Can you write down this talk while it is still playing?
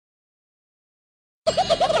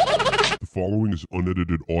following is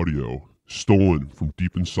unedited audio stolen from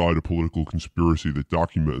deep inside a political conspiracy that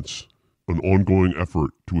documents an ongoing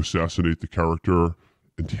effort to assassinate the character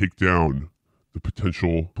and take down the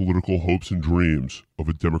potential political hopes and dreams of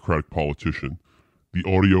a Democratic politician. The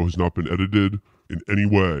audio has not been edited in any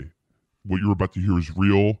way. What you're about to hear is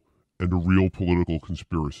real and a real political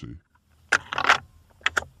conspiracy.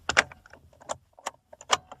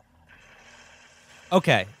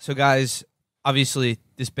 Okay, so guys, obviously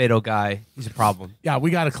this Beto guy, he's a problem. Yeah,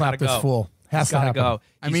 we got to clap this fool. Has to happen. Go.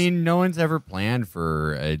 I mean, no one's ever planned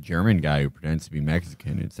for a German guy who pretends to be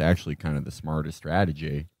Mexican. It's actually kind of the smartest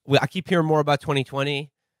strategy. I keep hearing more about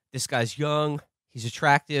 2020. This guy's young. He's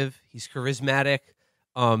attractive. He's charismatic.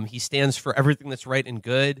 He stands for everything that's right and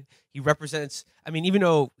good. He represents, I mean, even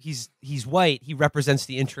though he's white, he represents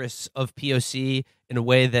the interests of POC in a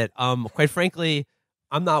way that, quite frankly,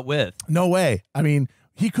 I'm not with. No way. I mean,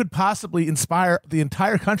 he could possibly inspire the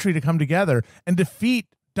entire country to come together and defeat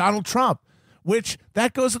Donald Trump, which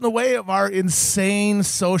that goes in the way of our insane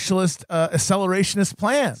socialist accelerationist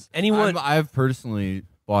plans. I've personally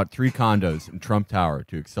bought 3 condos in Trump Tower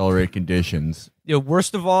to accelerate conditions. You know,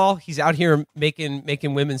 worst of all, he's out here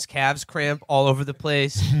making women's calves cramp all over the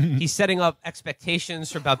place. He's setting up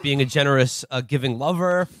expectations about being a generous, giving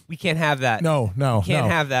lover. We can't have that. No.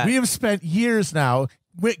 Can't have that. We have spent years now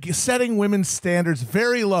setting women's standards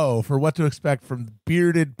very low for what to expect from the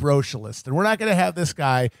bearded brocialist. And we're not going to have this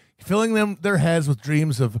guy filling their heads with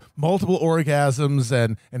dreams of multiple orgasms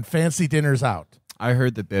and fancy dinners out. I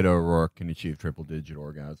heard that Beto O'Rourke can achieve triple-digit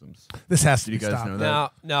orgasms. This has to Did be you guys stopped. know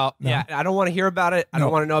that? No. Yeah, I don't want to hear about it. I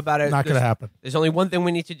don't want to know about it. Not going to happen. There's only one thing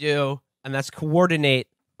we need to do, and that's coordinate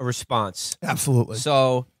a response. Absolutely.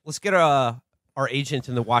 So let's get our agent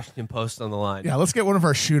in the Washington Post on the line. Yeah, let's get one of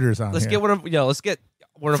our shooters on. Let's get one of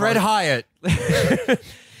Fred Hyatt.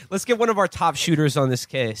 Let's get one of our top shooters on this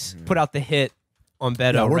case. Put out the hit on Beto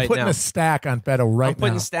right now. We're putting a stack on Beto right now. I'm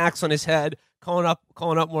putting stacks on his head. Calling up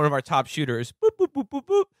one of our top shooters. Boop, boop, boop,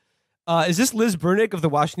 boop, boop. Is this Liz Bruenig of the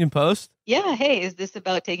Washington Post? Yeah. Hey, is this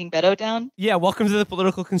about taking Beto down? Yeah. Welcome to the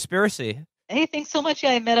political conspiracy. Hey, thanks so much.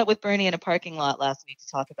 Yeah, I met up with Bernie in a parking lot last week to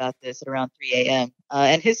talk about this at around 3 a.m.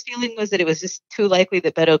 And his feeling was that it was just too likely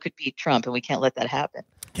that Beto could beat Trump, and we can't let that happen.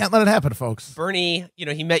 Can't let it happen, folks. Bernie,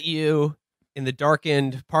 he met you in the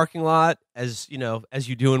darkened parking lot, as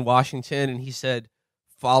you do in Washington, and he said,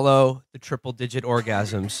 "Follow the triple-digit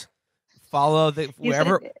orgasms. Follow the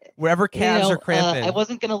wherever calves are cramping." I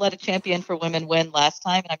wasn't going to let a champion for women win last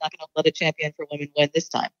time, and I'm not going to let a champion for women win this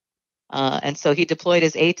time. And so he deployed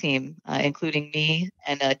his A-team, including me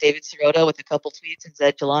and David Sirota with a couple tweets and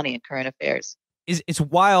Zed Jelani in Current Affairs. It's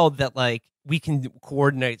wild that we can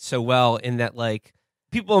coordinate so well in that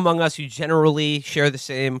people among us who generally share the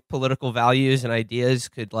same political values and ideas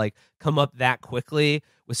could come up that quickly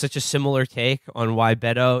with such a similar take on why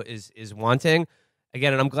Beto is wanting.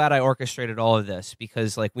 Again, and I'm glad I orchestrated all of this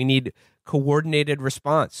because we need coordinated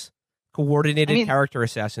response, character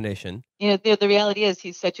assassination. The reality is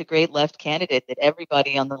he's such a great left candidate that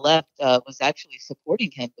everybody on the left was actually supporting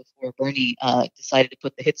him before Bernie decided to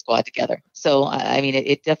put the hit squad together. So,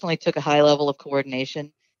 it definitely took a high level of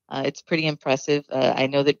coordination. It's pretty impressive. I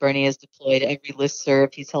know that Bernie has deployed every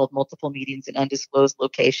listserv. He's held multiple meetings in undisclosed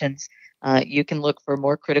locations. You can look for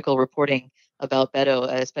more critical reporting about Beto,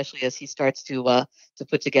 especially as he starts to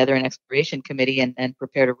put together an exploration committee and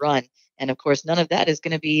prepare to run. And of course, none of that is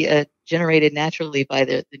going to be generated naturally by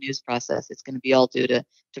the news process. It's going to be all due to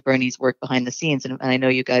Bernie's work behind the scenes. And I know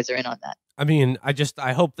you guys are in on that. I mean,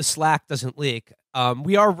 I hope the Slack doesn't leak.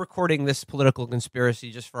 We are recording this political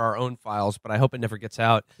conspiracy just for our own files, but I hope it never gets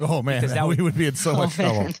out. Oh, man, we would be in so much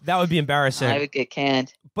trouble. That would be embarrassing. I would get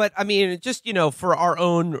canned. But, I mean, just, for our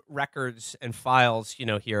own records and files,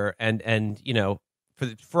 here, and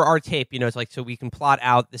for our tape, it's so we can plot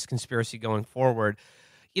out this conspiracy going forward.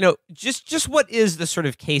 Just what is the sort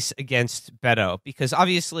of case against Beto? Because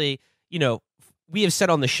obviously, we have said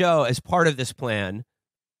on the show as part of this plan,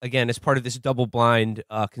 again, as part of this double-blind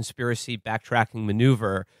conspiracy backtracking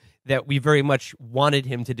maneuver, that we very much wanted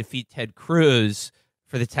him to defeat Ted Cruz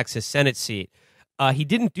for the Texas Senate seat. He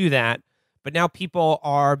didn't do that, but now people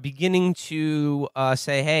are beginning to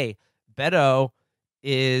say, hey, Beto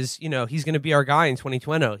is, he's going to be our guy in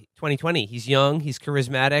 2020. He's young, he's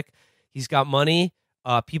charismatic, he's got money,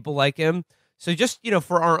 people like him. So just,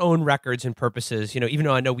 for our own records and purposes, even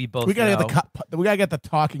though I know we both we gotta get the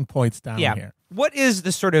talking points down here. What is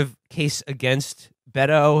the sort of case against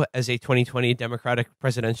Beto as a 2020 Democratic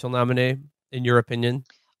presidential nominee, in your opinion?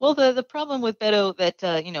 Well, the problem with Beto that,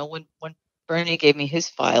 when Bernie gave me his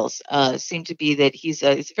files, seemed to be that he's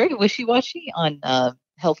very wishy-washy on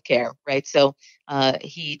healthcare, right? So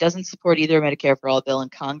he doesn't support either a Medicare for All bill in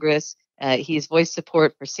Congress. He's voiced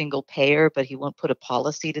support for single payer, but he won't put a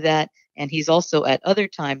policy to that. And he's also at other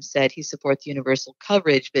times said he supports universal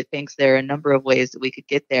coverage, but thinks there are a number of ways that we could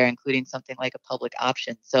get there, including something like a public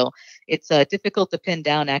option. So it's difficult to pin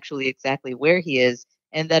down actually exactly where he is.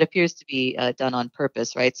 And that appears to be done on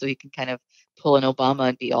purpose, right? So he can kind of pull an Obama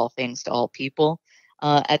and be all things to all people.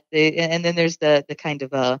 And then there's the kind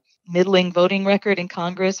of middling voting record in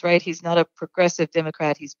Congress, right? He's not a progressive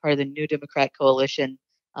Democrat. He's part of the New Democrat coalition.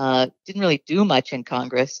 Didn't really do much in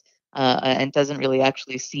Congress and doesn't really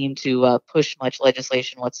actually seem to push much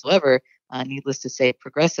legislation whatsoever. Needless to say,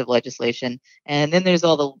 progressive legislation. And then there's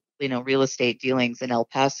all the real estate dealings in El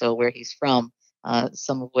Paso, where he's from,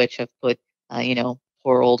 some of which have put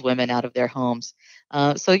poor old women out of their homes.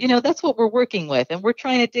 So that's what we're working with, and we're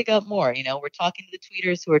trying to dig up more. We're talking to the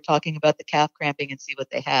tweeters who are talking about the calf cramping and see what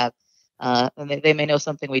they have, and they may know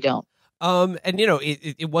something we don't. And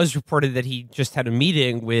it was reported that he just had a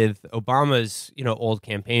meeting with Obama's old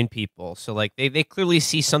campaign people. So like they clearly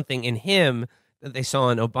see something in him that they saw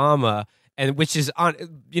in Obama, and which is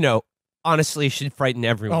honestly should frighten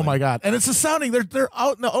everyone. Oh my God! And it's astounding. They're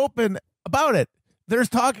out in the open about it. They're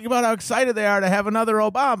talking about how excited they are to have another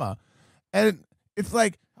Obama, and it's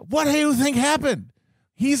like, what do you think happened?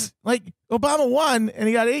 He's like, Obama won, and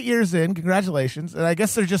he got 8 years in. Congratulations. And I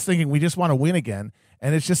guess they're just thinking we just want to win again.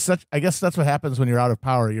 And it's just I guess that's what happens when you're out of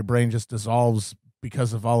power. Your brain just dissolves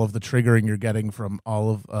because of all of the triggering you're getting from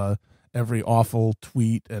all of every awful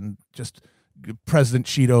tweet and just President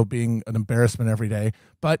Cheeto being an embarrassment every day.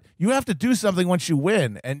 But you have to do something once you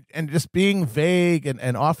win, and just being vague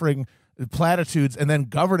and offering platitudes and then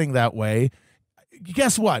governing that way.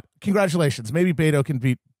 Guess what? Congratulations. Maybe Beto can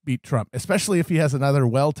beat Trump, especially if he has another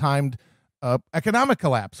well-timed economic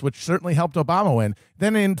collapse, which certainly helped Obama win.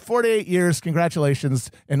 Then in 48 years,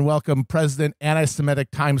 congratulations and welcome President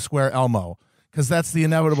Anti-Semitic Times Square Elmo, because that's the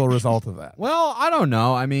inevitable result of that. Well, I don't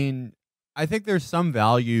know. I mean, I think there's some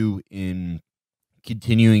value in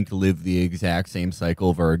continuing to live the exact same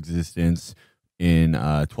cycle of our existence in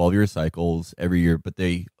 12-year cycles every year, but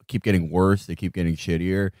they keep getting worse, they keep getting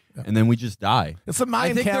shittier, and then we just die. It's a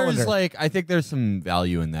Mayan calendar. I think there's some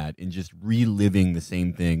value in that, in just reliving the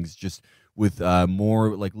same things, just with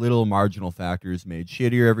more like little marginal factors made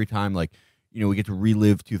shittier every time. Like, we get to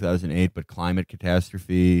relive 2008, but climate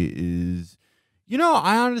catastrophe is,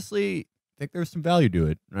 I honestly think there's some value to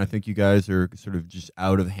it. And I think you guys are sort of just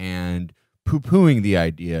out of hand poo-pooing the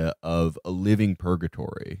idea of a living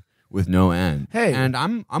purgatory with no end. Hey, and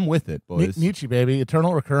I'm with it, boys. Nietzsche, baby,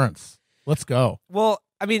 eternal recurrence. Let's go. Well,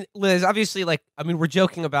 I mean, Liz, obviously, we're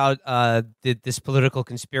joking about this political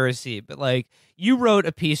conspiracy, but you wrote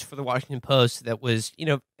a piece for the Washington Post that was,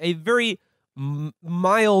 a very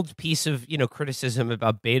mild piece of, criticism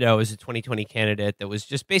about Beto as a 2020 candidate that was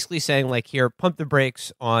just basically saying, here, pump the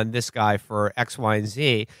brakes on this guy for X, Y, and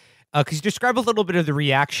Z. Because you describe a little bit of the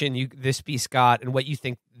reaction this piece got and what you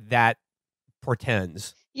think that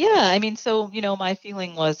portends. Yeah, I mean, so, my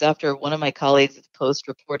feeling was after one of my colleagues at the Post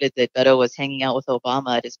reported that Beto was hanging out with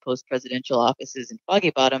Obama at his post-presidential offices in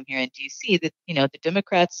Foggy Bottom here in D.C., that, the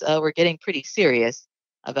Democrats were getting pretty serious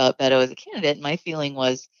about Beto as a candidate. My feeling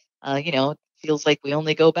was, it feels like we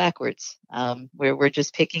only go backwards. We're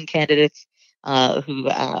just picking candidates who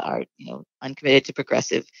are, uncommitted to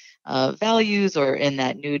progressive values or in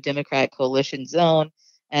that new Democrat coalition zone.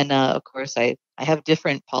 And, of course, I have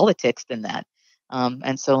different politics than that.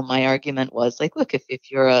 And so my argument was look,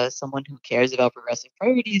 if you're someone who cares about progressive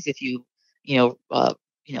priorities, if you,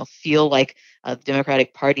 feel like the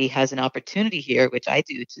Democratic Party has an opportunity here, which I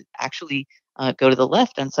do, to actually go to the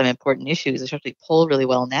left on some important issues, especially poll really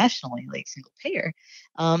well nationally, like single payer,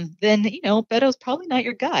 then, Beto's probably not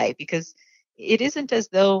your guy, because it isn't as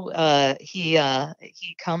though he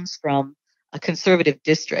comes from a conservative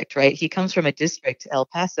district, right? He comes from a district, El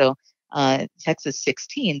Paso, Texas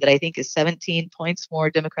 16, that I think is 17 points more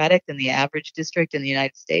Democratic than the average district in the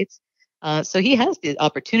United States. So he has the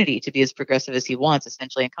opportunity to be as progressive as he wants,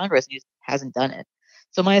 essentially, in Congress, and he hasn't done it.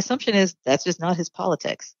 So my assumption is that's just not his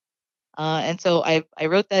politics. And so I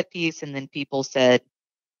wrote that piece, and then people said,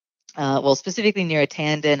 specifically Neera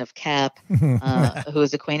Tanden of CAP, who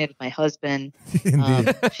is acquainted with my husband,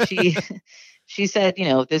 she said,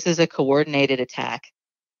 this is a coordinated attack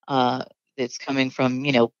that's coming from,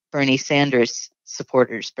 Bernie Sanders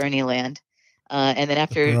supporters, Bernie land. And then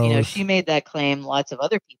after, she made that claim, lots of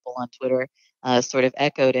other people on Twitter sort of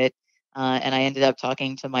echoed it. And I ended up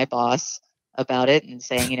talking to my boss about it and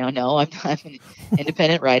saying, no, I'm an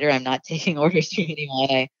independent writer. I'm not taking orders from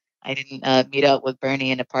anyone. I didn't meet up with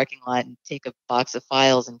Bernie in a parking lot and take a box of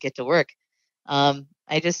files and get to work.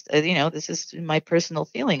 I just, this is my personal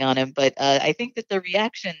feeling on him, but I think that the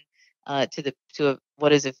reaction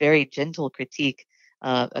what is a very gentle critique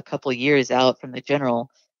a couple years out from the general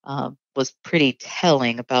was pretty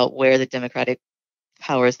telling about where the Democratic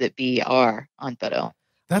powers that be are on Beto.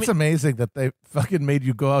 That's amazing that they fucking made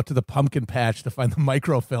you go out to the pumpkin patch to find the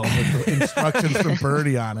microfilm with the instructions from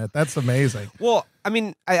Bernie on it. That's amazing. Well, I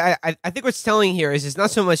mean, I think what's telling here is it's not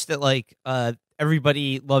so much that like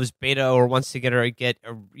everybody loves Beto or wants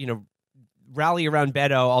to rally around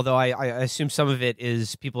Beto, although I assume some of it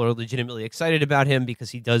is people are legitimately excited about him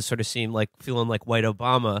because he does sort of seem like feeling like white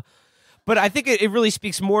Obama. But I think it really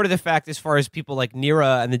speaks more to the fact, as far as people like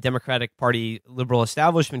Nira and the Democratic Party liberal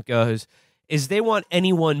establishment goes, is they want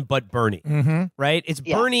anyone but Bernie, right? It's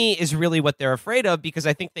Bernie is really what they're afraid of, because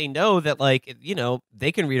I think they know that, like,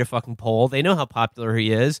 they can read a fucking poll. They know how popular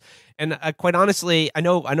he is. And quite honestly, I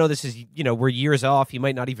know this is, we're years off. He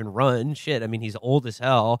might not even run. Shit, I mean, he's old as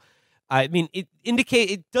hell. I mean,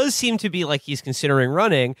 it does seem to be like he's considering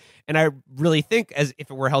running. And I really think, as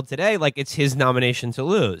if it were held today, like it's his nomination to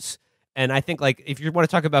lose. And I think, like, if you want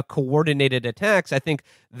to talk about coordinated attacks, I think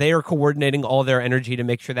they are coordinating all their energy to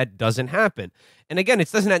make sure that doesn't happen. And again,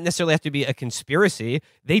 it doesn't necessarily have to be a conspiracy.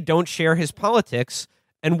 They don't share his politics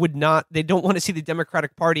and they don't want to see the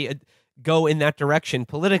Democratic Party go in that direction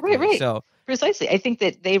politically. Right. So precisely. I think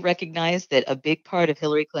that they recognize that a big part of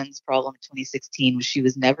Hillary Clinton's problem in 2016 was she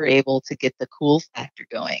was never able to get the cool factor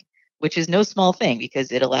going, which is no small thing,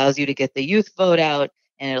 because it allows you to get the youth vote out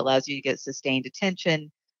and it allows you to get sustained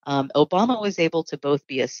attention. Obama was able to both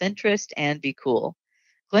be a centrist and be cool.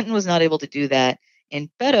 Clinton was not able to do that. In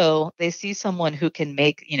Beto, they see someone who can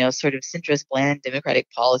make, sort of centrist, bland Democratic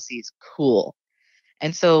policies cool.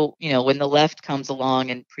 And so, when the left comes along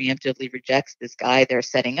and preemptively rejects this guy they're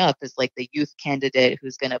setting up as like the youth candidate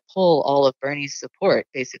who's going to pull all of Bernie's support,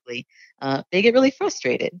 basically, they get really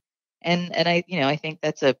frustrated. And I think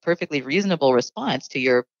that's a perfectly reasonable response to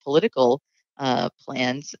your political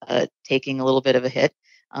plans taking a little bit of a hit.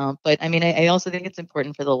 But I mean, I also think it's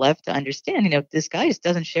important for the left to understand, this guy just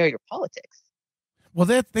doesn't share your politics. Well,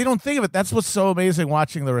 they don't think of it. That's what's so amazing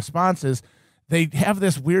watching the responses. They have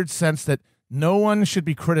this weird sense that no one should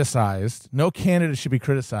be criticized, no candidate should be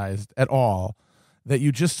criticized at all, that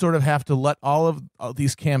you just sort of have to let all of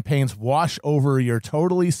these campaigns wash over your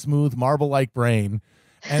totally smooth marble-like brain,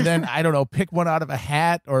 and then, I don't know, pick one out of a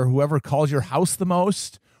hat, or whoever calls your house the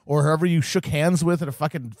most, or whoever you shook hands with at a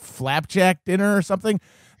fucking flapjack dinner or something.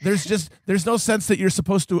 There's no sense that you're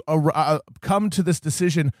supposed to come to this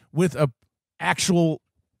decision with a actual,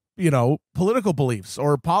 political beliefs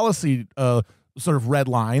or policy sort of red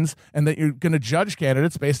lines, and that you're going to judge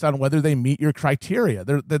candidates based on whether they meet your criteria.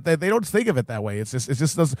 They don't think of it that way. It's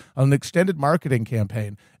just an extended marketing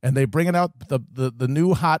campaign, and they bring it out the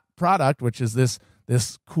new hot product, which is this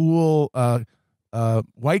cool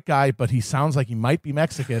white guy, but he sounds like he might be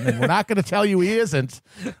Mexican, and we're not going to tell you he isn't.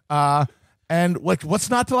 And what's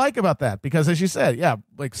not to like about that? Because, as you said,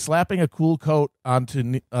 like slapping a cool coat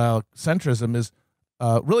onto centrism is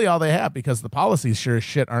really all they have, because the policies sure as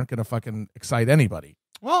shit aren't going to fucking excite anybody.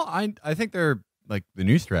 Well, I think they're like the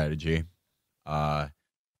new strategy,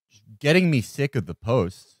 getting me sick of the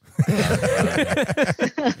posts.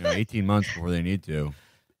 18 months before they need to.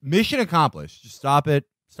 Mission accomplished. Just stop it.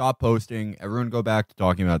 Stop posting. Everyone go back to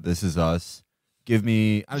talking about This Is Us.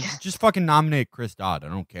 Just fucking nominate Chris Dodd. I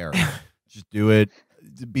don't care. Just do it.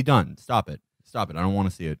 Be done. Stop it. I don't want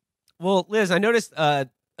to see it. Well, Liz, I noticed a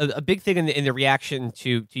big thing in the reaction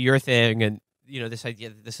to your thing, and this idea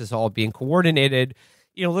that this is all being coordinated.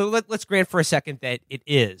 Let's grant for a second that it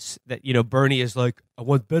is, that Bernie is like, I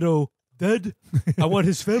want Beto dead. I want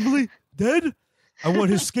his family dead. I want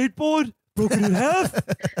his skateboard broken in half.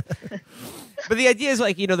 But the idea is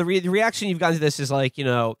like, the reaction you've gotten to this is like,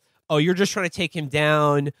 oh, you're just trying to take him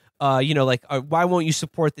down. Why won't you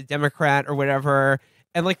support the Democrat or whatever?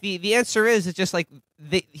 And like the answer is, it's just like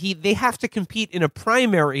they have to compete in a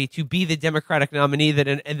primary to be the Democratic nominee,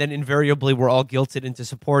 and then invariably we're all guilted into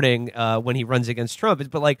supporting when he runs against Trump.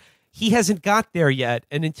 But like, he hasn't got there yet,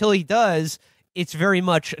 and until he does, it's very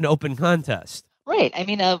much an open contest. Right. I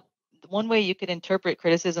mean, one way you could interpret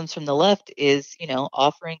criticisms from the left is,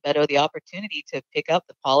 offering Beto the opportunity to pick up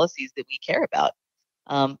the policies that we care about.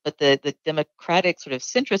 But the Democratic sort of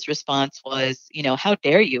centrist response was, how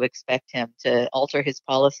dare you expect him to alter his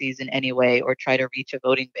policies in any way or try to reach a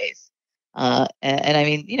voting base? And I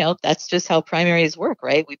mean, that's just how primaries work,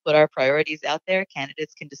 right? We put our priorities out there.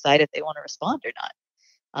 Candidates can decide if they want to respond or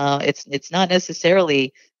not. It's not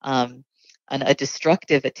necessarily a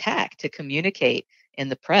destructive attack to communicate in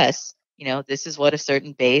the press. This is what a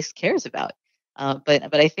certain base cares about.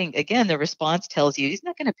 But I think, again, the response tells you he's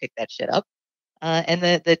not going to pick that shit up. And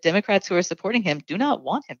the Democrats who are supporting him do not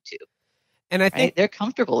want him to. And I think right? They're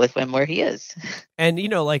comfortable with him where he is. And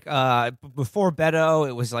like before Beto,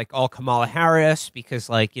 it was like all Kamala Harris because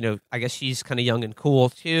like I guess she's kind of young and cool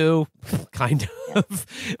too, kind of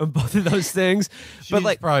both of those things. She's but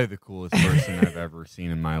like probably the coolest person I've ever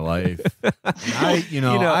seen in my life.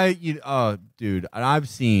 Dude, I've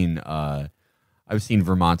seen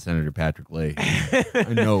Vermont Senator Patrick Leahy.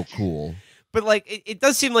 I know, cool. But like it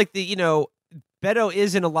does seem like Beto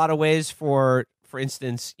is in a lot of ways for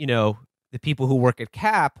instance, the people who work at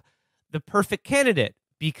CAP, the perfect candidate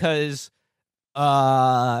because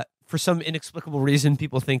for some inexplicable reason,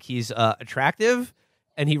 people think he's attractive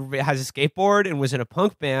and he has a skateboard and was in a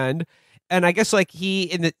punk band. And I guess like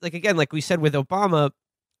like we said with Obama,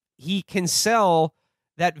 he can sell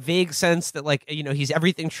that vague sense that like, he's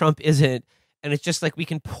everything Trump isn't. And it's just like we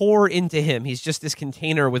can pour into him. He's just this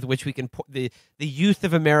container with which we can the youth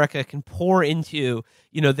of America can pour into,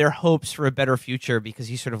 their hopes for a better future because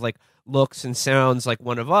he sort of like looks and sounds like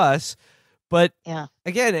one of us. But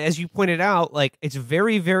again, as you pointed out, like it's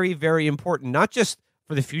very, very, very important, not just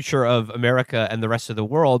for the future of America and the rest of the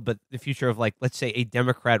world, but the future of like, let's say a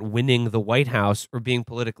Democrat winning the White House or being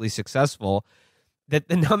politically successful, that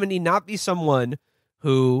the nominee not be someone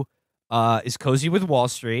who is cozy with Wall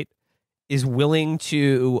Street, is willing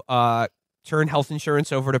to turn health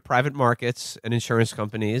insurance over to private markets and insurance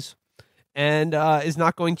companies, and is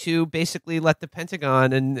not going to basically let the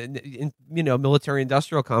Pentagon and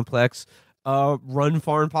military-industrial complex run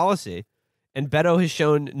foreign policy. And Beto has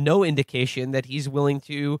shown no indication that he's willing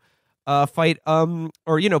to fight or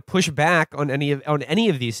push back on any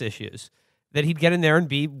of these issues. That he'd get in there and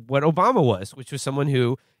be what Obama was, which was someone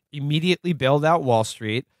who immediately bailed out Wall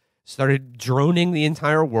Street, started droning the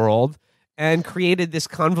entire world, and created this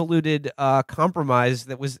convoluted compromise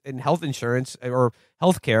that was in health insurance or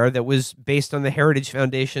healthcare that was based on the Heritage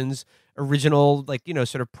Foundation's original,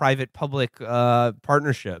 sort of private-public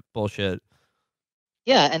partnership bullshit.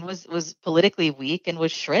 Yeah, and was politically weak and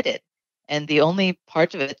was shredded. And the only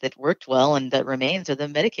part of it that worked well and that remains are the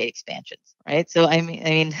Medicaid expansions, right? So I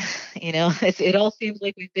mean, it all seems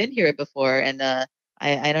like we've been here before, and I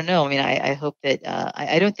don't know. I mean, I hope that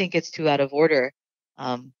I don't think it's too out of order.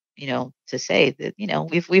 To say that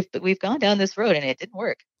we've gone down this road and it didn't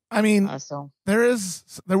work. I mean, there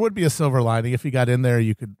would be a silver lining if he got in there.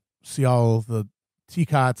 You could see all the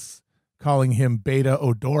Teacots calling him Beta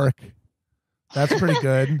O'Dork. That's pretty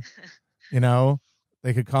good.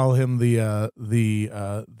 They could call him the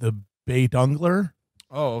Bay Dungler.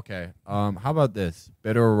 Oh, okay. How about this?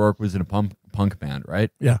 Beto O'Rourke was in a punk band,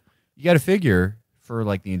 right? Yeah. You got to figure for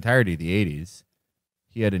like the entirety of the '80s,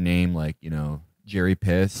 he had a name like Jerry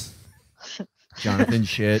Piss, Jonathan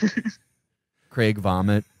Shit, Craig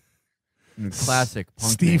Vomit, classic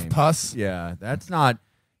punk Steve name. Puss. Yeah, that's not,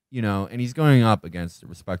 and he's going up against a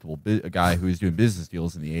respectable a guy who was doing business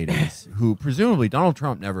deals in the 80s, who presumably Donald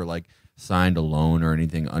Trump never like signed a loan or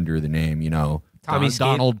anything under the name,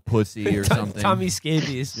 Donald Pussy or something. Tommy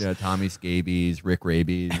Scabies. Yeah, Tommy Scabies, Rick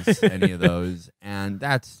Rabies, any of those. And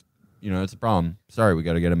that's, it's a problem. Sorry, we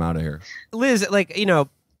got to get him out of here. Liz, the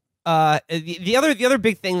other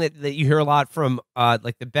big thing that you hear a lot from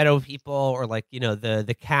like the Beto people or like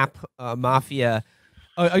the Cap mafia,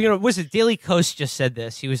 was it Daily Kos just said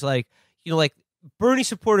this? He was like like Bernie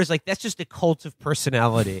supporters, like that's just a cult of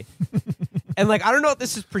personality, and like I don't know if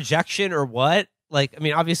this is projection or what. Like I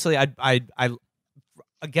mean, obviously, I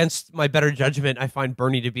against my better judgment, I find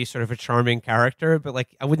Bernie to be sort of a charming character, but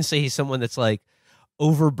like I wouldn't say he's someone that's like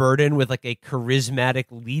overburdened with like a charismatic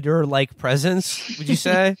leader like presence, would you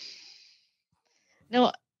say?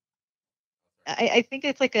 No, I think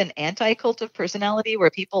it's like an anti-cult of personality where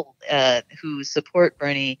people who support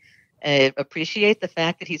Bernie appreciate the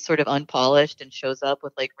fact that he's sort of unpolished and shows up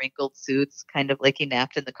with like wrinkled suits, kind of like he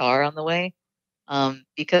napped in the car on the way,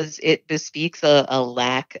 because it bespeaks a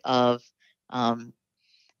lack of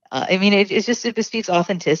it bespeaks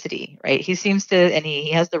authenticity, right? He seems to, and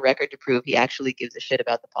he has the record to prove he actually gives a shit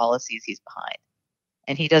about the policies he's behind.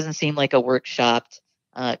 And he doesn't seem like a workshopped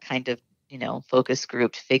kind of, focus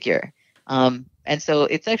grouped figure. And so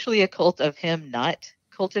it's actually a cult of him not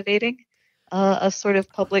cultivating a sort of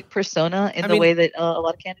public persona in the way that a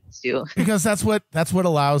lot of candidates do. Because that's what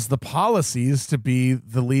allows the policies to be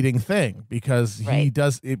the leading thing, because he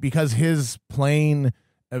does it, because his plain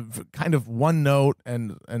kind of one note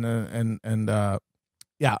and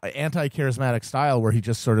anti-charismatic style where he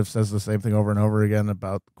just sort of says the same thing over and over again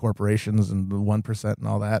about corporations and the 1% and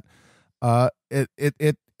all that. It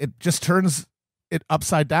just turns it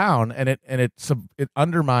upside down, and it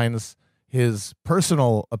undermines his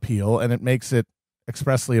personal appeal, and it makes it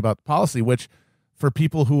expressly about the policy, which for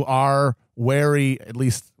people who are wary, at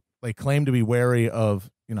least they claim to be wary of,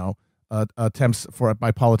 attempts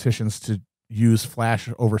by politicians to use flash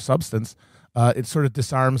over substance, it sort of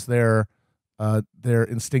disarms their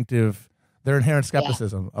inherent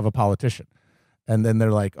skepticism of a politician. And then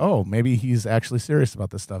they're like, oh, maybe he's actually serious about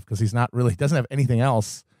this stuff because he doesn't have anything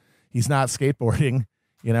else. He's not skateboarding,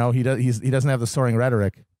 he doesn't have the soaring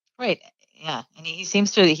rhetoric. Right. Yeah. And he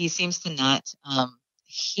seems to not,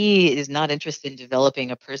 he is not interested in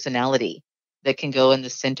developing a personality that can go in the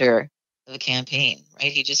center of the campaign,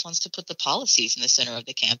 right? He just wants to put the policies in the center of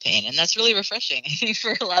the campaign. And that's really refreshing, I think,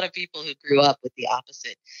 for a lot of people who grew up with the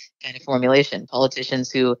opposite kind of formulation.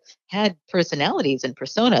 Politicians who had personalities and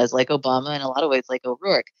personas like Obama, in a lot of ways like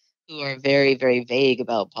O'Rourke, who are very, very vague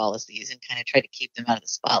about policies and kind of try to keep them out of the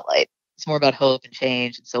spotlight. It's more about hope and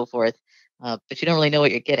change and so forth. But you don't really know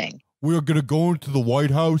what you're getting. We're going to go into the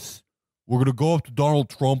White House. We're going to go up to Donald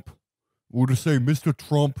Trump. We're going to say, Mr.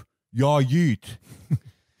 Trump, ya yeet.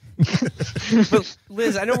 But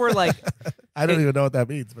Liz, I know we're like... I don't even know what that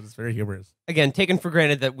means, but it's very humorous. Again, taken for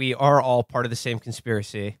granted that we are all part of the same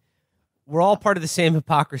conspiracy. We're all part of the same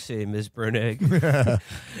hypocrisy, Ms. Bruenig.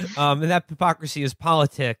 And that hypocrisy is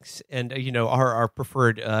politics and, our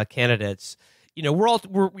preferred candidates. We got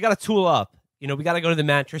to tool up. We got to go to the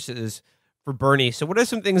mattresses for Bernie. So what are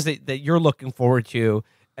some things that you're looking forward to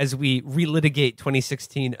as we relitigate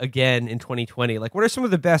 2016 again in 2020? Like, what are some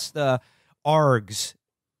of the best ARGs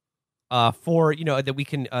for that we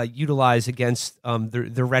can utilize against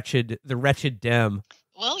the wretched Dem?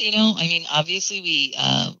 Well, obviously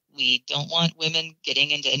we don't want women getting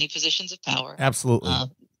into any positions of power. Absolutely.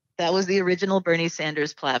 That was the original Bernie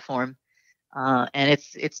Sanders platform, and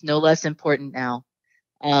it's no less important now.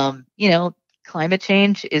 Climate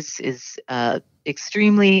change is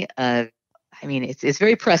extremely. It's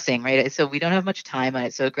very pressing, right? So we don't have much time on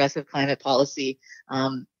it. So aggressive climate policy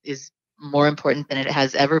is more important than it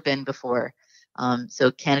has ever been before.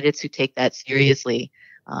 So candidates who take that seriously,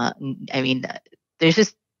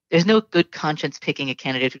 there's no good conscience picking a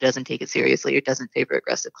candidate who doesn't take it seriously or doesn't favor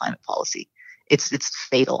aggressive climate policy. It's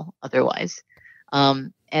fatal otherwise.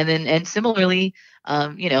 And similarly,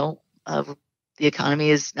 the economy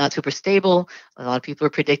is not super stable. A lot of people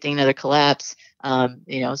are predicting another collapse.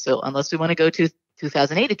 So unless we want to go to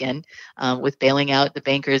 2008 again, with bailing out the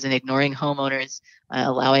bankers and ignoring homeowners,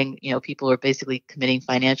 allowing people who are basically committing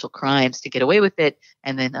financial crimes to get away with it,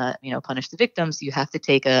 and then punish the victims, you have to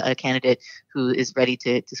take a candidate who is ready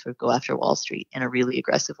to sort of go after Wall Street in a really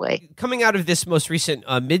aggressive way. Coming out of this most recent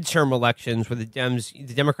midterm elections, where the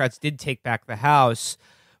Democrats did take back the House,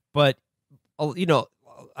 but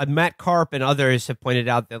Matt Karp and others have pointed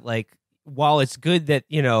out that, like, while it's good that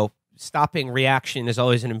stopping reaction is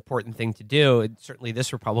always an important thing to do, and certainly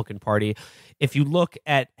this Republican Party, if you look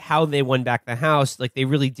at how they won back the House, like, they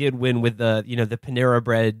really did win with the the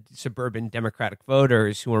Panera-bred suburban Democratic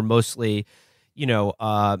voters who are mostly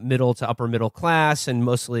middle to upper middle class and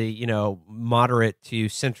mostly moderate to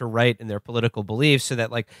center right in their political beliefs, so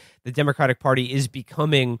that, like, the Democratic Party is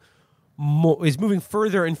moving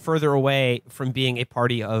further and further away from being a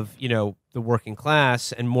party of the working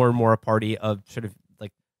class and more a party of sort of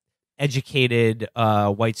like educated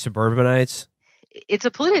white suburbanites. It's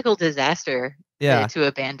a political disaster to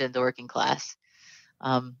abandon the working class,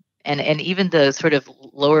 and even the sort of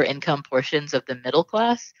lower income portions of the middle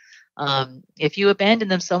class. If you abandon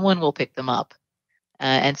them, someone will pick them up,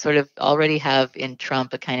 and sort of already have in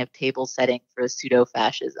Trump a kind of table setting for a pseudo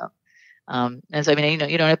fascism. And so, you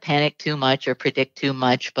don't have to panic too much or predict too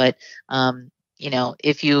much, but,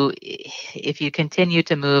 if you continue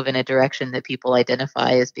to move in a direction that people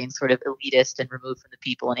identify as being sort of elitist and removed from the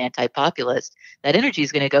people and anti-populist, that energy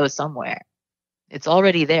is going to go somewhere. It's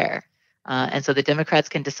already there. And so the Democrats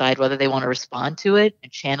can decide whether they want to respond to it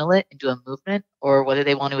and channel it into a movement, or whether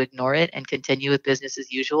they want to ignore it and continue with business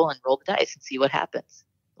as usual and roll the dice and see what happens.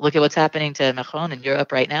 Look at what's happening to Macron in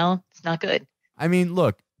Europe right now. It's not good.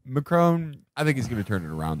 Look, Macron, I think he's going to turn it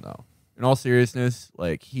around, though. In all seriousness,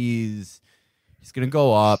 like, he's going to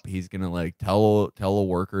go up. He's going to, like, tell a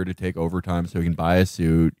worker to take overtime so he can buy a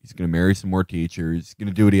suit. He's going to marry some more teachers. He's going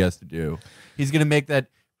to do what he has to do. He's going to make that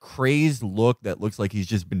crazed look that looks like he's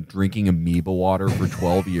just been drinking amoeba water for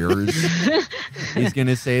 12 years. He's going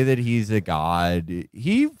to say that he's a god.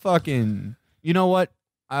 He fucking, you know what?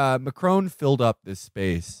 Macron filled up this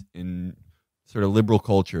space in sort of liberal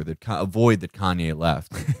culture, that void that Kanye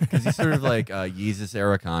left, because he's sort of like Yeezus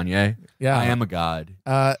era Kanye. Yeah, I am a god.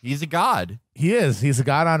 He's a god. He is. He's a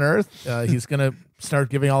god on earth. He's gonna start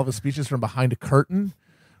giving all of his speeches from behind a curtain,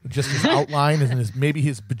 just his outline and maybe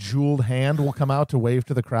his bejeweled hand will come out to wave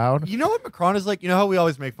to the crowd. You know what Macron is like? You know how we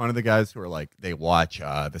always make fun of the guys who are like, they watch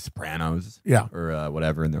The Sopranos or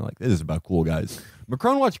whatever, and they're like, this is about cool guys.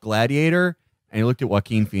 Macron watched Gladiator, and he looked at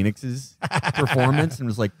Joaquin Phoenix's performance and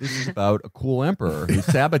was like, this is about a cool emperor who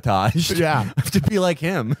sabotaged to be like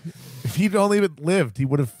him. If he'd only lived, he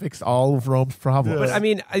would have fixed all of Rome's problems. But I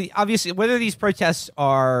mean, obviously, whether these protests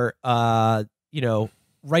are,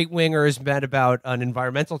 right-wingers mad about an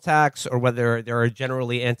environmental tax or whether they're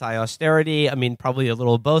generally anti-austerity, I mean, probably a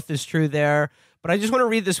little of both is true there. But I just want to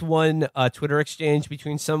read this one Twitter exchange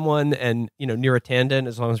between someone and, Neera Tanden,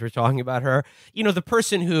 as long as we're talking about her. The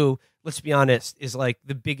person who, let's be honest, is like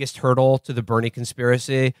the biggest hurdle to the Bernie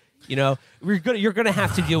conspiracy. You're gonna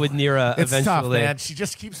have to deal with Neera it's eventually. It's tough, man. She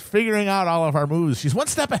just keeps figuring out all of our moves. She's one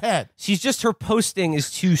step ahead. Her posting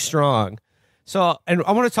is too strong. So, and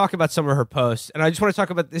I want to talk about some of her posts, and I just want to talk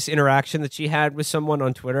about this interaction that she had with someone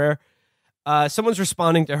on Twitter. Someone's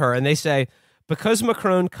responding to her, and they say, because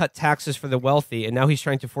Macron cut taxes for the wealthy and now he's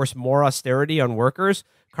trying to force more austerity on workers,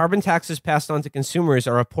 carbon taxes passed on to consumers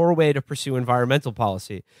are a poor way to pursue environmental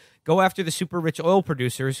policy. Go after the super rich oil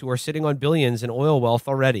producers who are sitting on billions in oil wealth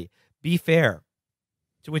already. Be fair.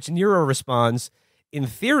 To which Neera responds, in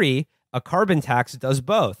theory, a carbon tax does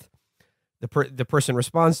both. The person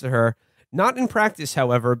responds to her, not in practice,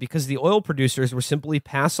 however, because the oil producers will simply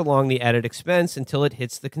pass along the added expense until it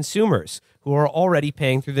hits the consumers, who are already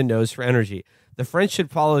paying through the nose for energy. The French should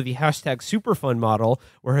follow the hashtag Superfund model,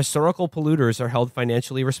 where historical polluters are held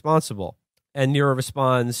financially responsible. And Neera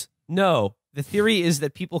responds, no, the theory is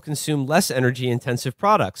that people consume less energy-intensive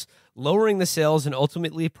products, lowering the sales and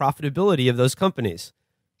ultimately profitability of those companies.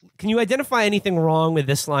 Can you identify anything wrong with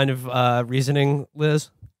this line of reasoning, Liz?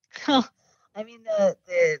 I mean, the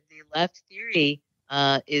left theory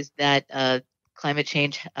is that climate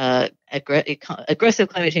change, aggressive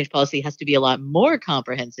climate change policy has to be a lot more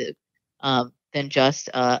comprehensive than just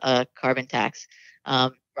a carbon tax,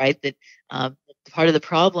 right? That part of the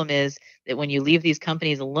problem is that when you leave these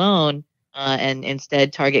companies alone and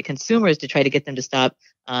instead target consumers to try to get them to stop,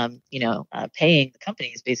 paying the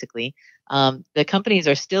companies, basically, the companies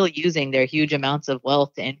are still using their huge amounts of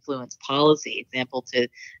wealth to influence policy. Example, to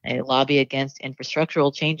lobby against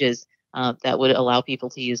infrastructural changes that would allow people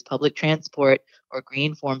to use public transport or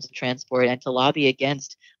green forms of transport, and to lobby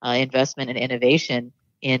against investment and innovation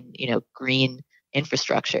in green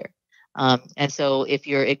infrastructure. And so if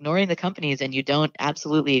you're ignoring the companies and you don't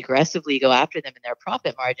absolutely aggressively go after them in their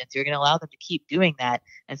profit margins, you're going to allow them to keep doing that.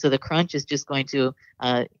 And so the crunch is just going to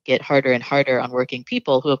get harder and harder on working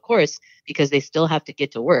people who, of course, because they still have to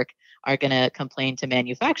get to work, are going to complain to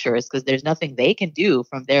manufacturers because there's nothing they can do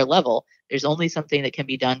from their level. There's only something that can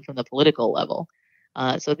be done from the political level.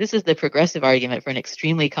 So this is the progressive argument for an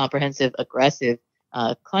extremely comprehensive, aggressive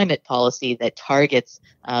climate policy that targets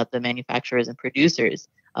the manufacturers and producers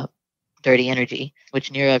of dirty energy,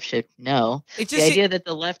 which Neerav should know. The idea that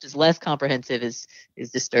the left is less comprehensive is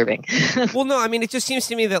disturbing. Well, no, I mean, it just seems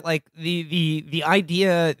to me that like the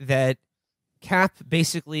idea that CAP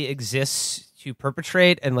basically exists to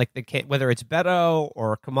perpetrate, and like whether it's Beto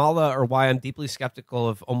or Kamala, or why I'm deeply skeptical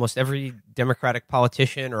of almost every Democratic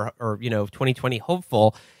politician or 2020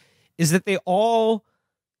 hopeful, is that they all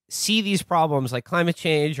see these problems like climate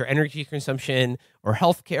change or energy consumption or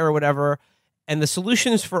healthcare or whatever, and the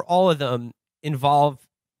solutions for all of them involve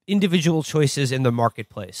individual choices in the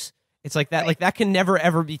marketplace. It's like that, like that can never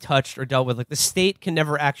ever be touched or dealt with. Like the state can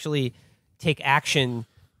never actually take action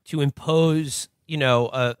to impose,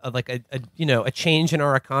 a change in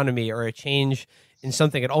our economy or a change in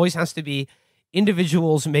something. It always has to be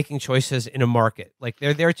individuals making choices in a market. Like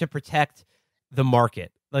they're there to protect the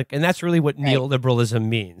market. Like, and that's really what neoliberalism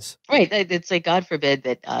means. Right. It's like, God forbid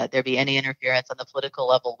that there be any interference on the political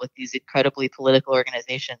level with these incredibly political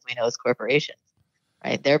organizations we know as corporations.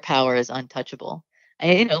 Right. Their power is untouchable.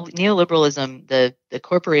 And, neoliberalism, the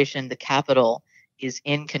corporation, the capital is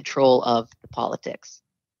in control of the politics.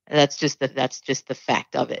 That's just the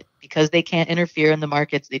fact of it. Because they can't interfere in the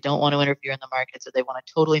markets, they don't want to interfere in the markets, or they want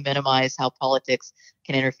to totally minimize how politics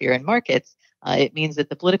can interfere in markets. It means that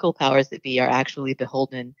the political powers that be are actually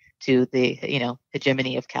beholden to the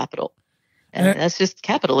hegemony of capital. And that's just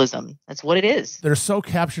capitalism. That's what it is. They're so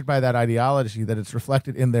captured by that ideology that it's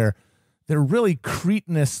reflected in their really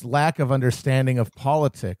cretinous lack of understanding of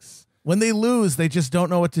politics. When they lose, they just don't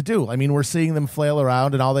know what to do. I mean, we're seeing them flail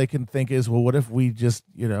around, and all they can think is, well, what if we just,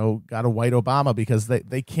 got a white Obama? Because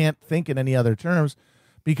they can't think in any other terms,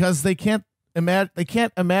 because they can't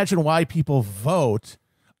imagine why people vote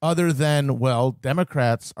other than, well,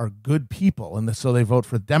 Democrats are good people, and so they vote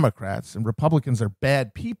for Democrats, and Republicans are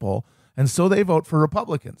bad people, and so they vote for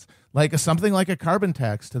Republicans. Like something like a carbon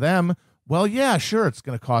tax to them, well, yeah, sure, it's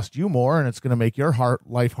going to cost you more, and it's going to make your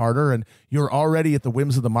life harder, and you're already at the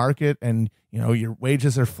whims of the market, and your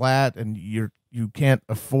wages are flat, and you can't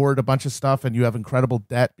afford a bunch of stuff, and you have incredible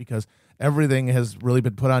debt because everything has really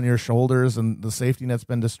been put on your shoulders, and the safety net's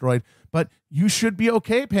been destroyed. But you should be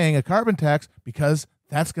okay paying a carbon tax because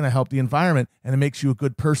that's going to help the environment, and it makes you a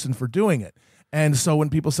good person for doing it. And so when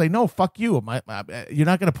people say, no, fuck you, you're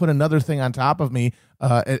not going to put another thing on top of me.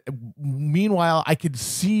 Meanwhile, I could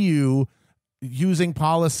see you using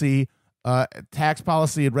policy, tax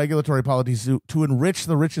policy and regulatory policies to enrich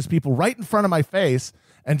the richest people right in front of my face,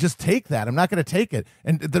 and just take that. I'm not going to take it.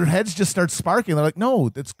 And their heads just start sparking. They're like, no,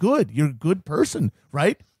 that's good. You're a good person,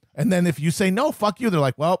 right? And then if you say, no, fuck you, they're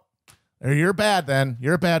like, well, you're bad then.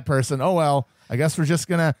 You're a bad person. Oh, well, I guess we're just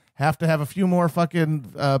going to have a few more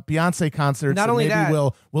fucking Beyonce concerts. Not only maybe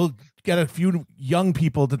that, we'll get a few young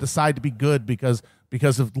people to decide to be good because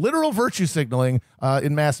of literal virtue signaling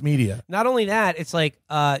in mass media. Not only that, it's like,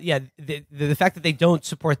 the fact that they don't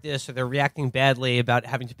support this, or they're reacting badly about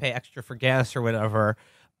having to pay extra for gas or whatever,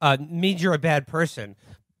 means you're a bad person.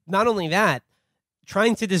 Not only that,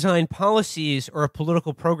 trying to design policies or a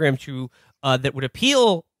political program that would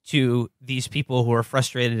appeal to these people who are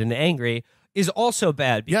frustrated and angry is also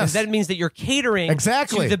bad, because that means that you're catering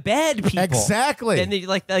to the bad people. Exactly. And they,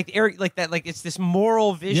 like it's this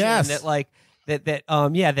moral vision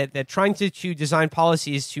that trying to design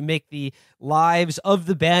policies to make the lives of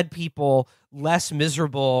the bad people less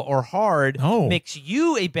miserable or hard makes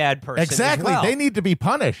you a bad person. Exactly. As well. They need to be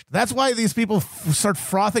punished. That's why these people start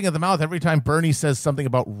frothing at the mouth every time Bernie says something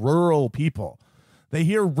about rural people. They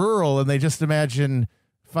hear rural and they just imagine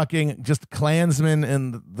fucking just Klansmen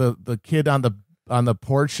and the kid on the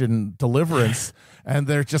porch in Deliverance, and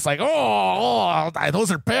they're just like, oh, those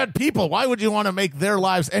are bad people. Why would you want to make their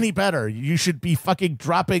lives any better? You should be fucking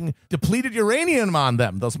dropping depleted uranium on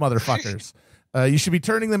them, those motherfuckers. You should be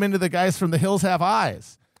turning them into the guys from The Hills Have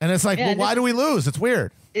Eyes. And it's like, well, why do we lose? It's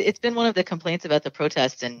weird. It's been one of the complaints about the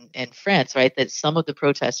protests in France, right? That some of the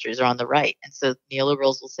protesters are on the right. And so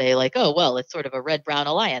neoliberals will say like, oh, well, it's sort of a red-brown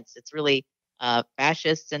alliance. It's really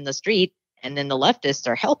fascists in the street, and then the leftists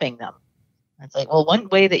are helping them. It's like, well, one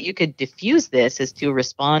way that you could diffuse this is to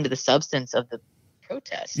respond to the substance of the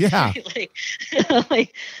protest. Yeah.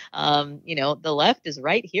 Right? The left is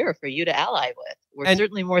right here for you to ally with. We're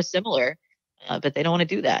certainly more similar, but they don't want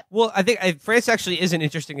to do that. Well, I think France actually is an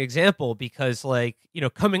interesting example because,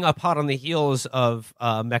 coming up hot on the heels of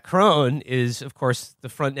Macron is, of course, the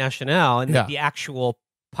Front National and the actual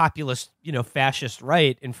populist, fascist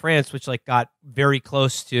right in France, which got very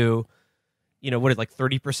close to,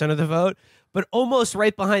 30% of the vote. But almost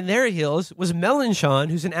right behind their heels was Mélenchon,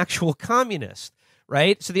 who's an actual communist,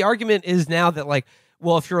 right? So the argument is now that,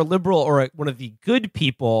 if you're a liberal or one of the good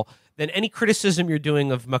people, then any criticism you're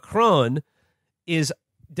doing of Macron is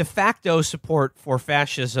de facto support for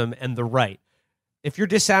fascism and the right. If you're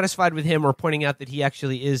dissatisfied with him or pointing out that he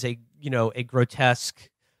actually is a grotesque,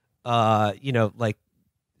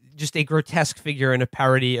 just a grotesque figure and a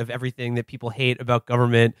parody of everything that people hate about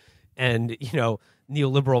government and,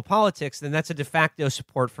 neoliberal politics, then that's a de facto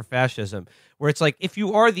support for fascism. Where it's like, if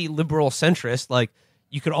you are the liberal centrist,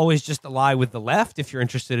 you could always just ally with the left if you're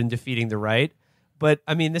interested in defeating the right. But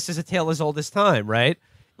I mean, this is a tale as old as time, right?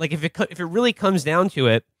 If it really comes down to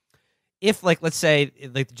it, if let's say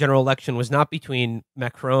the general election was not between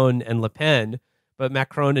Macron and Le Pen, but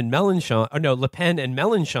Macron and Mélenchon, or no, Le Pen and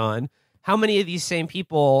Mélenchon, how many of these same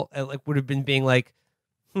people would have been being like,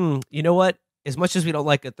 you know what? As much as we don't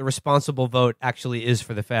like it, the responsible vote actually is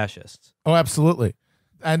for the fascists. Oh, absolutely.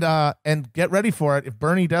 And get ready for it. If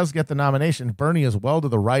Bernie does get the nomination, Bernie is well to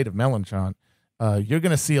the right of Mélenchon. You're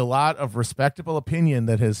going to see a lot of respectable opinion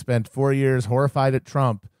that has spent 4 years horrified at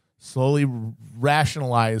Trump slowly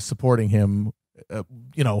rationalize supporting him,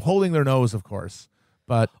 holding their nose, of course.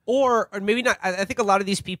 But or maybe not. I think a lot of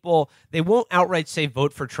these people, they won't outright say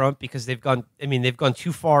vote for Trump because they've gone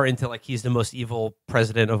too far into he's the most evil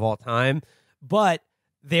president of all time. But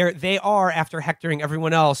they are, after hectoring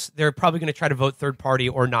everyone else, they're probably going to try to vote third party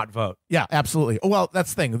or not vote. Yeah, absolutely. Well,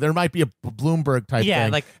 that's the thing. There might be a Bloomberg type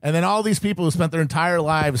thing. And then all these people who spent their entire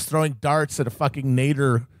lives throwing darts at a fucking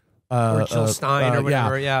Nader. Or Jill Stein or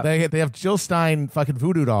whatever, yeah. They have Jill Stein fucking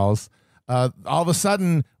voodoo dolls. All of a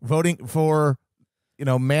sudden voting for,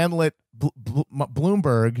 manlet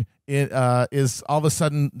Bloomberg is all of a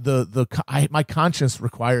sudden my conscience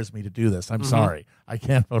requires me to do this. I'm sorry. I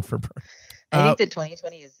can't vote for Bernie. I think that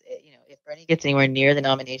 2020 is, if Bernie gets anywhere near the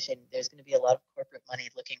nomination, there's going to be a lot of corporate money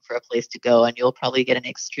looking for a place to go, and you'll probably get an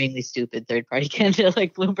extremely stupid third-party candidate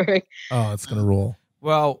like Bloomberg. Oh, it's going to rule.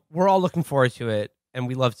 Well, we're all looking forward to it, and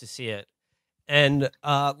we love to see it. And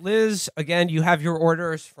Liz, again, you have your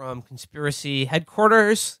orders from conspiracy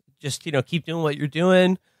headquarters. Just keep doing what you're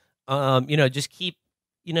doing. Just keep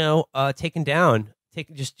taking down.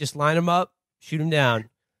 Just line them up, shoot them down.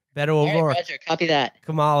 Beto O'Rourke, Roger, copy that.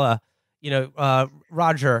 Kamala,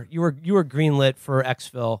 Roger, you were greenlit for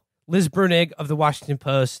Xville. Liz Bruenig of the Washington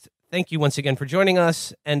Post, thank you once again for joining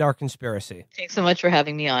us and our conspiracy. Thanks so much for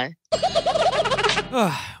having me on.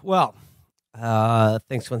 Well,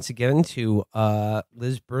 thanks once again to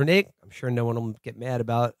Liz Bruenig. I'm sure no one will get mad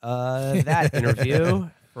about that interview.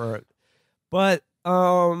 But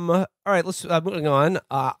all right, let's moving on.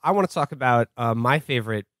 I want to talk about my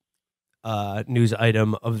favorite news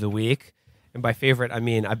item of the week, and by favorite I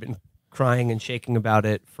mean I've been crying and shaking about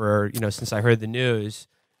it for since I heard the news.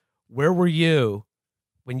 Where were you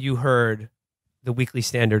when you heard the Weekly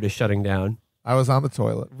Standard is shutting down? I was on the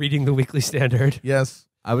toilet. Reading the Weekly Standard. Yes.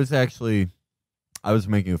 I was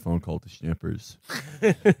making a phone call to Schnippers.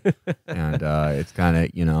 And it's kind of,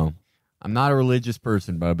 I'm not a religious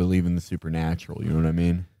person, but I believe in the supernatural. You know what I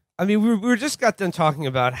mean? I mean, we were just got done talking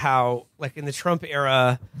about how, like, in the Trump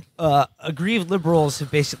era, aggrieved liberals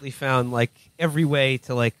have basically found, like, every way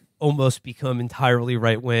to, like, almost become entirely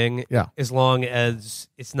right-wing. Yeah. As long as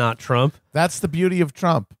it's not Trump. That's the beauty of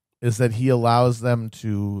Trump, is that he allows them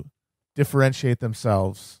to differentiate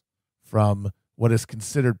themselves from what is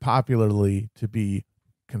considered popularly to be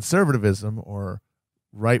conservatism or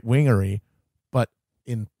right-wingery, but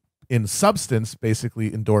in substance,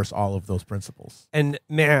 basically endorse all of those principles. And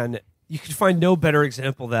man, you could find no better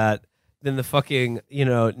example of that than the fucking,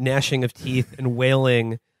 gnashing of teeth and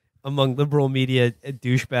wailing among liberal media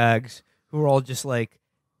douchebags who are all just like,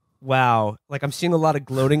 wow. Like, I'm seeing a lot of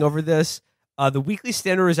gloating over this. The Weekly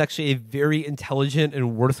Standard is actually a very intelligent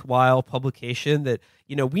and worthwhile publication that,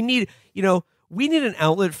 we need an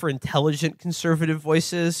outlet for intelligent conservative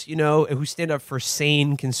voices, who stand up for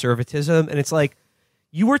sane conservatism. And it's like,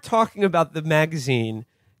 you were talking about the magazine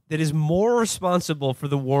that is more responsible for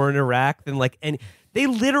the war in Iraq than and they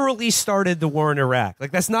literally started the war in Iraq.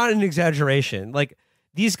 Like, that's not an exaggeration. Like,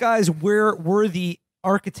 these guys were the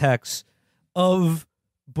architects of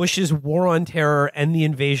Bush's war on terror and the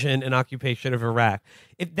invasion and occupation of Iraq.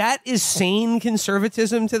 If that is sane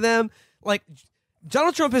conservatism to them, like,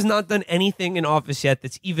 Donald Trump has not done anything in office yet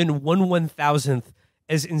that's even 1/1000th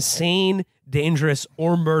as insane, dangerous,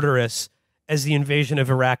 or murderous as the invasion of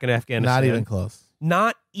Iraq and Afghanistan. Not even close.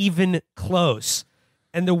 Not even close.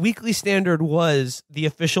 And the Weekly Standard was the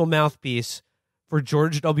official mouthpiece for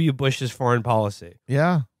George W. Bush's foreign policy.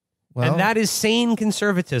 Yeah. Well, and that is sane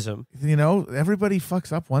conservatism. Everybody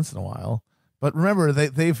fucks up once in a while. But remember,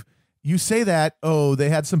 you say that, they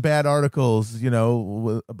had some bad articles,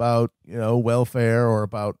 about, welfare, or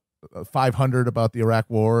about 500 about the Iraq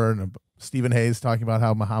war, and Stephen Hayes talking about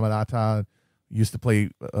how Muhammad Atta used to play,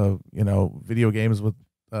 video games with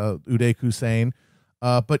Uday Hussein.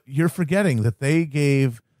 But you're forgetting that they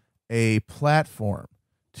gave a platform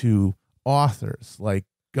to authors like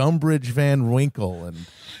Gumbridge Van Winkle and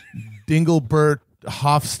Dingelbert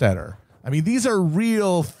Hofstadter. I mean, these are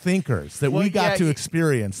real thinkers that we got to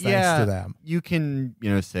experience thanks to them. You can,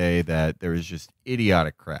 say that there was just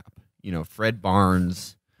idiotic crap. Fred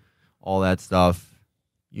Barnes, all that stuff.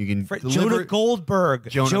 You can Jonah Goldberg.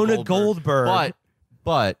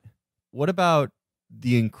 But what about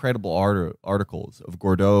the incredible articles of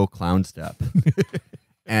Gordeau Clownstep?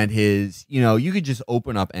 And his, you could just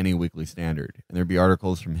open up any Weekly Standard and there'd be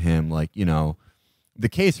articles from him like, the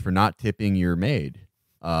case for not tipping your maid.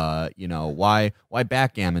 Why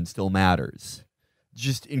backgammon still matters.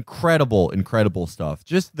 Just incredible stuff.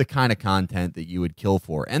 Just the kind of content that you would kill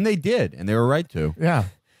for. And they did, and they were right to. Yeah.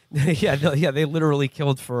 They literally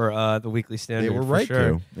killed for the Weekly Standard. They were right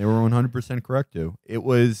to. They were 100% correct to.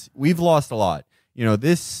 We've lost a lot.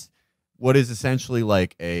 What is essentially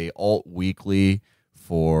like a alt weekly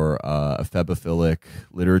for ephebophilic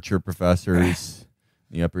literature professors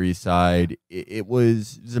in the Upper East Side. It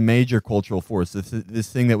was a major cultural force.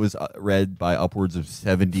 This thing that was read by upwards of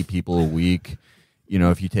 70 people a week.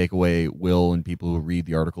 If you take away Will and people who read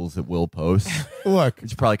the articles that Will posts, look,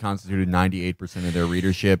 which probably constituted 98% of their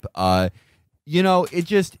readership. I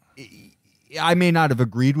may not have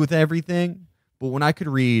agreed with everything, but when I could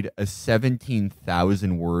read a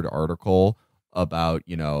 17,000 word article about,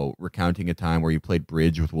 recounting a time where you played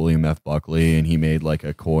bridge with William F. Buckley and he made like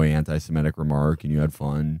a coy anti-Semitic remark and you had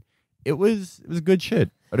fun, it was good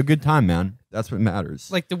shit. I had a good time, man. That's what matters.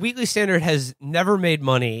 Like, the Weekly Standard has never made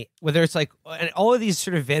money, whether it's like all of these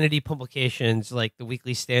sort of vanity publications like the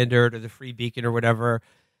Weekly Standard or the Free Beacon or whatever.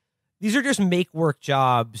 These are just make work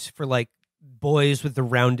jobs for like boys with the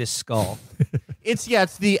roundest skull. It's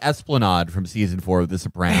the Esplanade from season 4 of The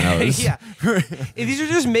Sopranos. Yeah, these are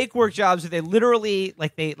just make work jobs. Where they literally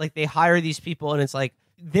they hire these people, and it's like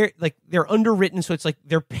they're underwritten, so it's like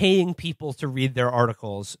they're paying people to read their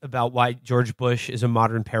articles about why George Bush is a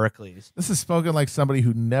modern Pericles. This is spoken like somebody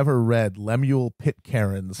who never read Lemuel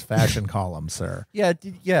Pitcairn's fashion column, sir. Yeah,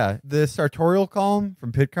 the sartorial column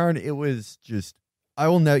from Pitcairn, it was just, I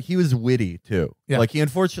will know, he was witty too. Yeah. Like, he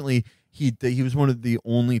unfortunately, he was one of the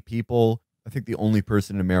only people, I think the only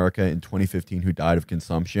person in America in 2015 who died of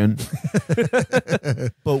consumption.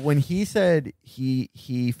 But when he said, he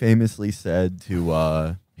famously said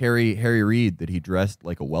to Harry Reid that he dressed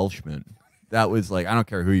like a Welshman. That was like, I don't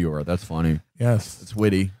care who you are, that's funny. Yes. It's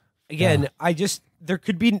witty. Again, there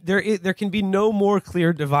can be no more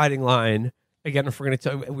clear dividing line. Again, if we're going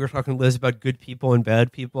to we were talking, Liz, about good people and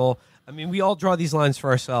bad people. I mean, we all draw these lines for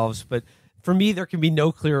ourselves, but for me, there can be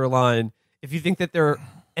no clearer line. If you think that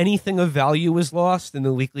anything of value was lost in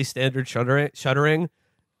the Weekly Standard shuttering,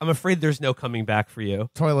 I'm afraid there's no coming back for you.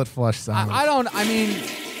 Toilet flush sandwich.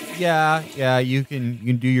 You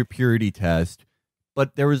can do your purity test,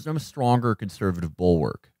 but there was no stronger conservative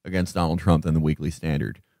bulwark against Donald Trump than the Weekly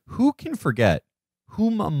Standard.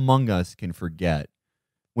 Whom among us can forget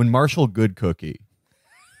when Marshall Goodcookie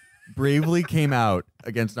bravely came out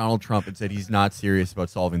against Donald Trump and said he's not serious about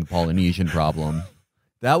solving the Polynesian problem?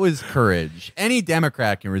 That was courage. Any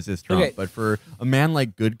Democrat can resist Trump, Okay. but for a man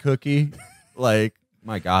like Goodcookie, like,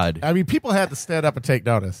 my God. I mean, people had to stand up and take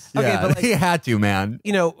notice. Okay, Yeah, but, like, he had to, man.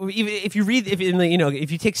 You know, even if you read,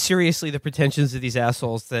 if you take seriously the pretensions of these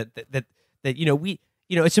assholes, that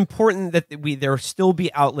it's important that there still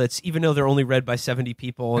be outlets, even though they're only read by 70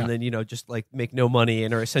 people, and then just like make no money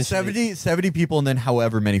and are essentially 70 people, and then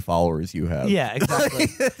however many followers you have. Yeah, exactly.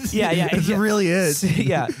 It really is.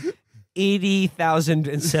 Yeah.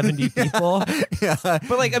 80,070 people. Yeah.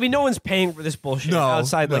 But like, I mean, no one's paying for this bullshit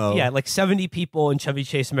outside. No. Like 70 people in Chevy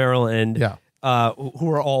Chase, Maryland, who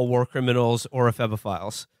are all war criminals or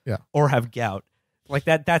ephebophiles, or have gout. Like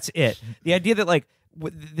that's it. The idea that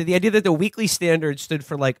the idea that the Weekly Standard stood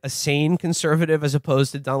for like a sane conservative as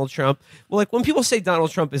opposed to Donald Trump. Well, like when people say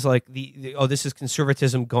Donald Trump is like this is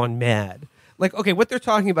conservatism gone mad. Like, okay, what they're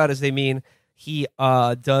talking about is they mean he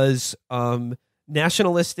does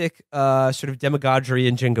nationalistic sort of demagoguery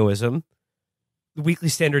and jingoism. The Weekly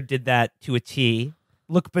Standard did that to a T.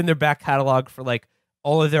 Look up in their back catalog for like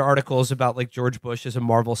all of their articles about like George Bush as a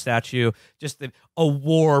marble statue, just a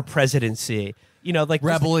war presidency. Like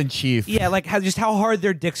Rebel in chief. Yeah, like how hard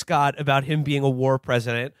their dicks got about him being a war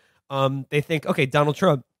president. They think, okay, Donald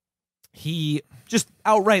Trump, he just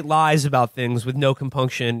outright lies about things with no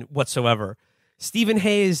compunction whatsoever. Stephen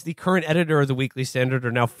Hayes, the current editor of the Weekly Standard,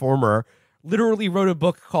 or now former, literally wrote a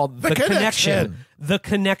book called The Connection. The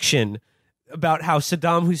Connection, about how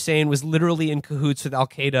Saddam Hussein was literally in cahoots with Al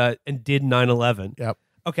Qaeda and did 9/11. Yep.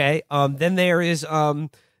 Okay. Then there is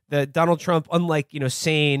the Donald Trump, unlike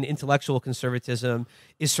sane intellectual conservatism,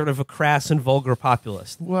 is sort of a crass and vulgar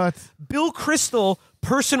populist. What? Bill Kristol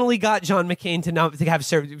personally got John McCain to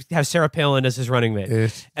have Sarah Palin as his running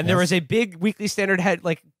mate, and there was a big Weekly Standard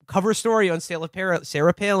cover story on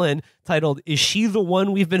Sarah Palin titled, "Is she the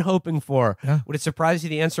one we've been hoping for?" Yeah. Would it surprise you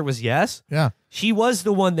the answer was yes? Yeah. She was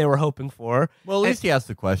the one they were hoping for. Well, at least he asked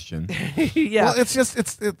the question. Yeah. Well, it's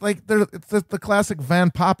the classic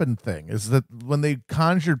Van Poppen thing is that when they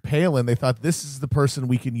conjured Palin, they thought this is the person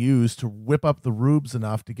we can use to whip up the rubes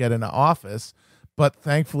enough to get into office. But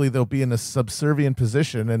thankfully, they'll be in a subservient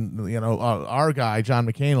position, and our guy John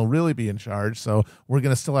McCain will really be in charge. So we're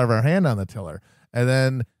going to still have our hand on the tiller. And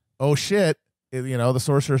then, oh shit, the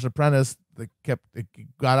Sorcerer's Apprentice, it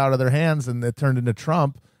got out of their hands, and it turned into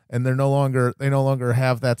Trump. And they no longer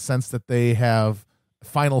have that sense that they have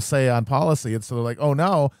final say on policy. And so they're like, oh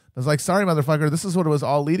no. I was like, sorry, motherfucker, this is what it was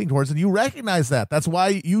all leading towards. And you recognize that. That's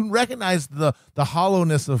why you recognize the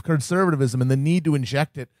hollowness of conservatism and the need to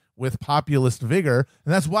inject it with populist vigor.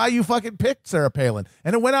 And that's why you fucking picked Sarah Palin.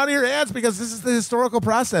 And it went out of your hands because this is the historical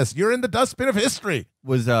process. You're in the dustbin of history.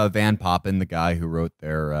 Was Van Poppen the guy who wrote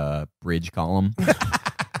their bridge column?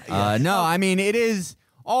 No, I mean, it is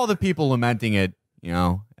all the people lamenting it,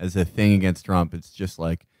 as a thing against Trump. It's just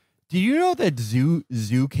like, do you know that Zoo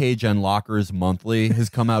Cage Unlockers Monthly has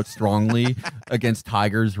come out strongly against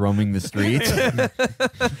tigers roaming the streets? And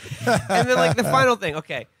then the final thing,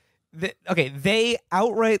 they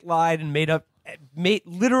outright lied and made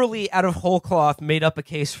literally out of whole cloth, made up a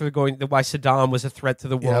case for why Saddam was a threat to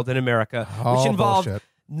the world in America, which involved bullshit.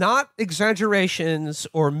 not exaggerations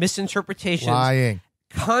or misinterpretations. Lying.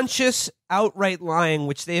 conscious outright lying,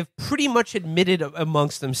 which they have pretty much admitted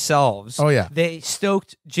amongst themselves. Oh, yeah. They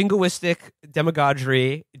stoked jingoistic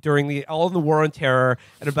demagoguery during all of the war on terror,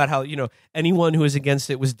 and about how, anyone who was against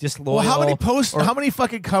it was disloyal. Well, how many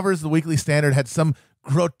fucking covers the Weekly Standard had some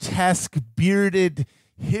grotesque bearded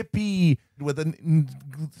hippie with a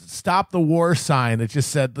stop the war sign that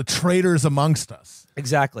just said the traitors amongst us?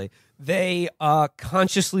 Exactly. They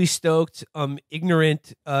consciously stoked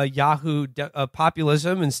ignorant Yahoo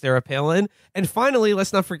populism and Sarah Palin. And finally,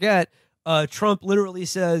 let's not forget, Trump literally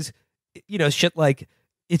says, shit like,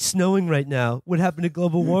 it's snowing right now. What happened to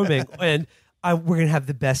global warming? And we're going to have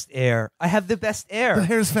the best air. I have the best air.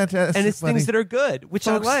 The air's fantastic. And it's things that are good, which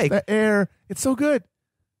Folks, I like. The air, it's so good.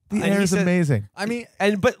 The air is amazing. I mean,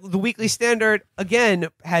 but the Weekly Standard, again,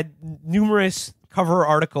 had numerous cover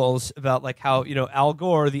articles about like how, Al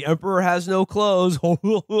Gore, the emperor has no clothes.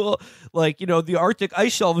 Like, the Arctic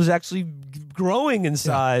ice shelf is actually growing in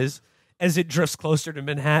size as it drifts closer to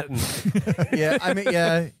Manhattan.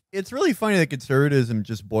 It's really funny that conservatism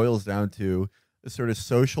just boils down to a sort of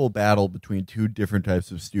social battle between two different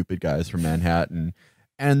types of stupid guys from Manhattan,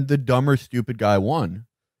 and the dumber stupid guy won.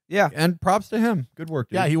 Yeah, and props to him. Good work,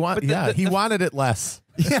 dude. Yeah, he wanted it less.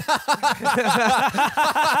 But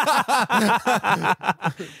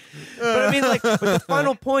I mean, but the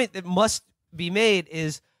final point that must be made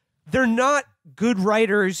is they're not good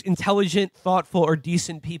writers, intelligent, thoughtful, or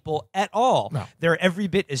decent people at all. No. They're every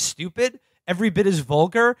bit as stupid, every bit as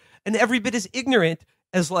vulgar, and every bit as ignorant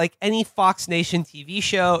as like any Fox Nation TV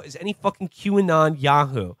show, as any fucking QAnon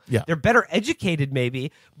Yahoo. Yeah. They're better educated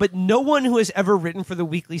maybe, but no one who has ever written for the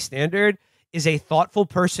Weekly Standard is a thoughtful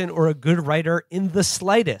person or a good writer in the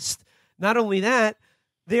slightest. Not only that,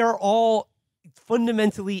 they are all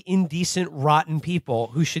fundamentally indecent, rotten people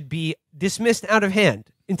who should be dismissed out of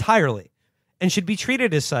hand entirely and should be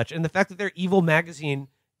treated as such. And the fact that their evil magazine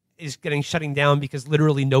is shutting down because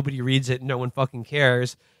literally nobody reads it and no one fucking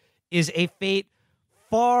cares is a fate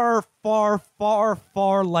far, far, far,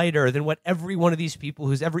 far lighter than what every one of these people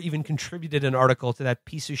who's ever even contributed an article to that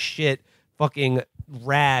piece of shit fucking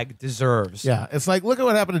rag deserves. Yeah, it's like, look at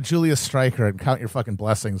what happened to Julius Streicher and count your fucking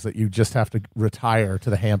blessings that you just have to retire to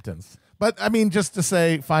the Hamptons. But, I mean, just to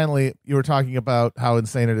say, finally, you were talking about how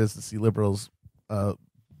insane it is to see liberals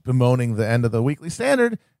bemoaning the end of the Weekly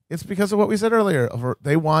Standard. It's because of what we said earlier.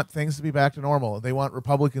 They want things to be back to normal. They want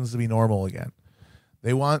Republicans to be normal again.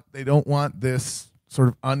 They don't want this sort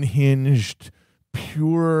of unhinged,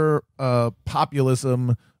 pure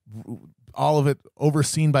populism, all of it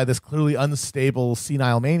overseen by this clearly unstable,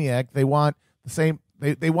 senile maniac. They want the same.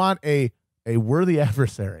 They want a worthy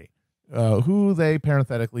adversary who they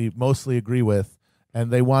parenthetically mostly agree with, and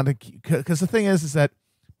they want to. Because the thing is that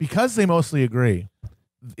because they mostly agree,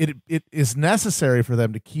 it is necessary for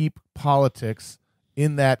them to keep politics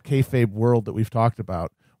in that kayfabe world that we've talked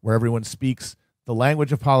about, where everyone speaks the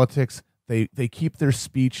language of politics. They keep their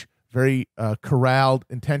speech very corralled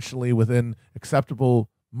intentionally within acceptable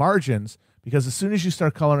margins, because as soon as you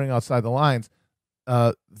start coloring outside the lines,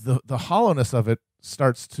 the hollowness of it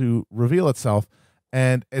starts to reveal itself.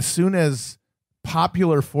 And as soon as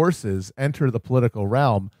popular forces enter the political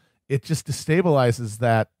realm, it just destabilizes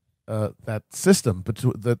that system,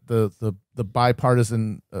 the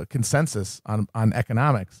bipartisan consensus on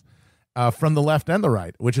economics from the left and the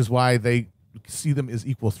right, which is why they see them as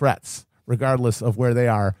equal threats, regardless of where they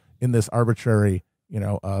are in this arbitrary,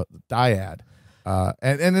 dyad.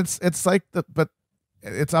 And it's like but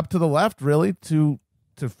it's up to the left really to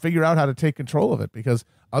figure out how to take control of it, because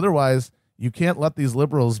otherwise you can't let these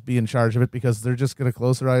liberals be in charge of it, because they're just going to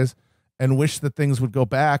close their eyes and wish that things would go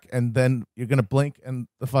back, and then you're going to blink and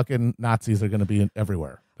the fucking Nazis are going to be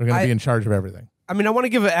everywhere. They're going to be in charge of everything. I mean, I want to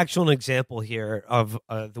give an example here of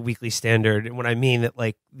the Weekly Standard, and what I mean that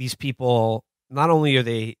like these people, not only are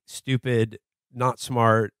they stupid, not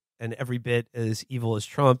smart, and every bit as evil as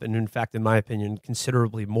Trump, and in fact, in my opinion,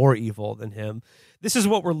 considerably more evil than him. This is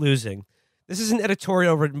what we're losing. This is an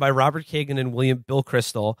editorial written by Robert Kagan and William Bill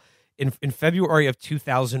Kristol in February of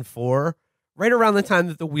 2004, right around the time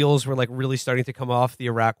that the wheels were like really starting to come off the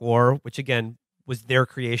Iraq War, which again was their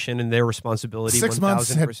creation and their responsibility. 6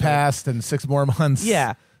 months had passed, and 6 more months.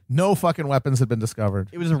 Yeah. No fucking weapons had been discovered.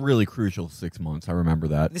 It was a really crucial 6 months. I remember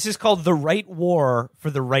that. This is called the right war for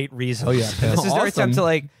the right reasons. Oh, yeah. This is their attempt to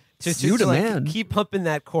like to keep pumping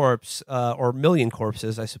that corpse, or million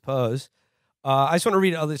corpses, I suppose. I just want to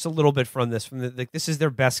read just a little bit from this. This is their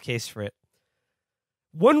best case for it.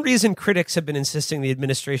 One reason critics have been insisting the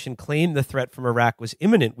administration claim the threat from Iraq was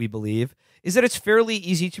imminent, we believe, is that it's fairly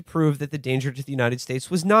easy to prove that the danger to the United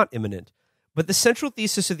States was not imminent. But the central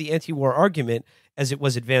thesis of the anti-war argument, as it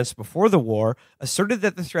was advanced before the war, asserted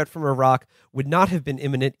that the threat from Iraq would not have been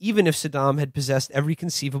imminent even if Saddam had possessed every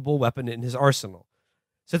conceivable weapon in his arsenal.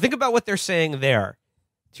 So think about what they're saying there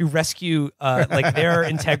to rescue like their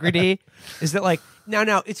integrity. Is that like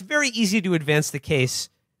now it's very easy to advance the case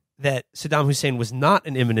that Saddam Hussein was not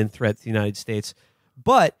an imminent threat to the United States,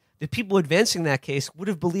 but the people advancing that case would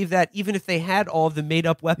have believed that even if they had all of the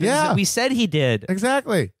made-up weapons that we said he did.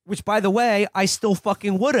 Exactly. Which, by the way, I still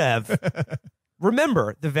fucking would have.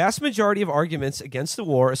 Remember, the vast majority of arguments against the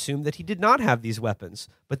war assumed that he did not have these weapons.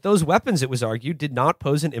 But those weapons, it was argued, did not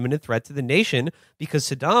pose an imminent threat to the nation because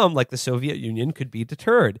Saddam, like the Soviet Union, could be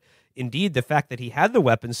deterred. Indeed, the fact that he had the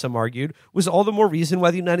weapons, some argued, was all the more reason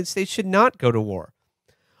why the United States should not go to war.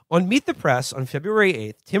 On Meet the Press on February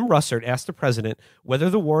 8th, Tim Russert asked the president whether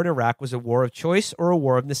the war in Iraq was a war of choice or a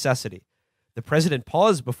war of necessity. The president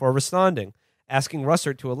paused before responding, asking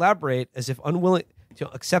Russert to elaborate as if unwilling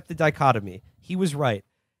to accept the dichotomy. He was right.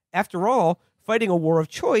 After all, fighting a war of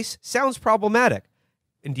choice sounds problematic.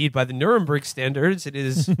 Indeed, by the Nuremberg standards, it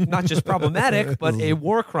is not just problematic, but a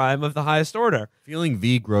war crime of the highest order. Feeling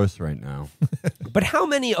V gross right now. But how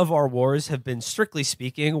many of our wars have been, strictly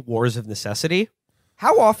speaking, wars of necessity?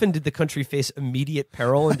 How often did the country face immediate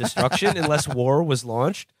peril and destruction unless war was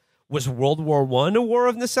launched? Was World War I a war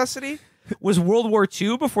of necessity? Was World War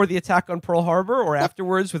II before the attack on Pearl Harbor or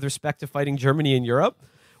afterwards with respect to fighting Germany in Europe?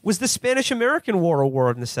 Was the Spanish-American War a war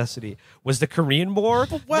of necessity? Was the Korean War?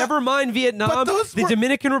 Never mind Vietnam, the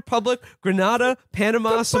Dominican Republic, Grenada,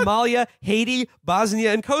 Panama, Somalia, Haiti,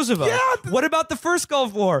 Bosnia, and Kosovo. What about the first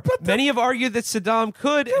Gulf War? Many have argued that Saddam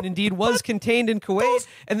could, and indeed was contained in Kuwait,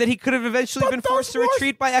 and that he could have eventually been forced to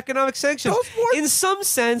retreat by economic sanctions. In some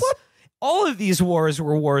sense, all of these wars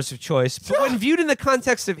were wars of choice, but when viewed in the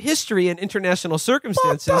context of history and international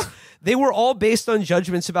circumstances, they were all based on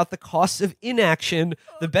judgments about the costs of inaction,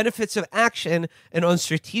 the benefits of action, and on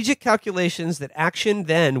strategic calculations that action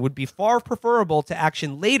then would be far preferable to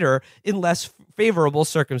action later in less favorable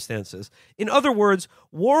circumstances. In other words,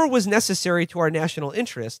 war was necessary to our national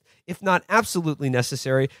interest, if not absolutely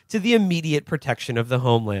necessary to the immediate protection of the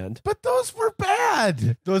homeland. But those were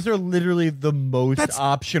bad. Those are literally the most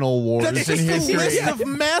optional wars That's in just a history. list of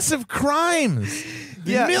massive crimes.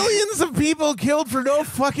 Yeah. Millions of people killed for no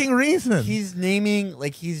fucking reason. He's naming,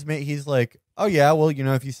 like, he's like, oh yeah, well, you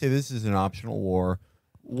know, if you say this is an optional war,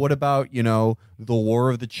 what about, you know, the War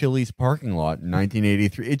of the Chili's parking lot in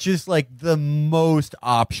 1983? It's just like the most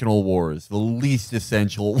optional wars, the least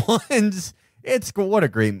essential ones. What a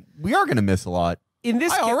great, we are going to miss a lot.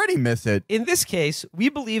 I already miss it. In this case, we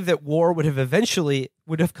believe that war would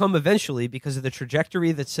have come eventually because of the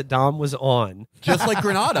trajectory that Saddam was on. Just like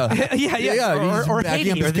Grenada. Or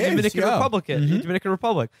Haiti, or the Dominican Republic. Dominican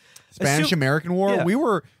Republic. Spanish-American War. Yeah.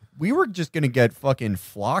 We were just going to get fucking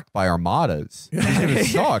flocked by armadas. It was going to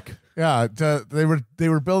suck. Yeah, they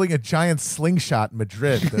were building a giant slingshot in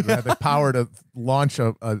Madrid that had the power to launch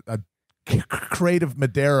a crate of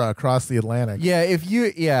Madeira across the Atlantic. Yeah,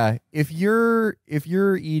 if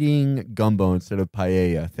you're eating gumbo instead of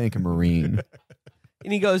paella, thank a Marine.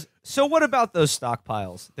 And he goes, so what about those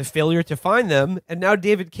stockpiles? The failure to find them, and now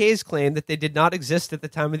David Kay's claim that they did not exist at the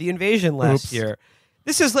time of the invasion last year.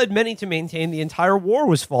 This has led many to maintain the entire war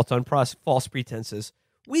was false on false pretenses.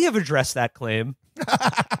 We have addressed that claim.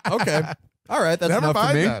 Okay. All right, that's Never enough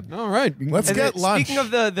for me. mind that. All right. Let's get lunch. Speaking of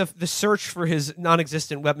the search for his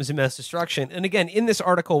non-existent weapons of mass destruction, and again, in this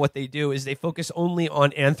article, what they do is they focus only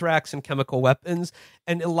on anthrax and chemical weapons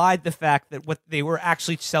and elide the fact that what they were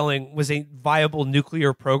actually selling was a viable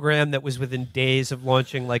nuclear program that was within days of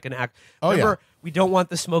launching like an act. Remember, we don't want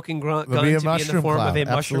the smoking gun to be in the form of a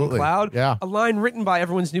mushroom cloud. Yeah. A line written by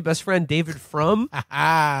everyone's new best friend, David Frum.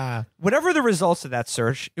 Whatever the results of that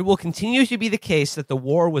search, it will continue to be the case that the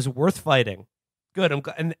war was worth fighting. Good.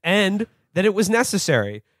 And that it was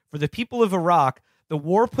necessary. For the people of Iraq, the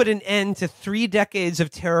war put an end to 3 decades of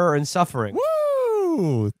terror and suffering.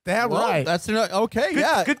 Woo! Right. That's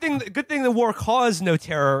okay. Good thing the war caused no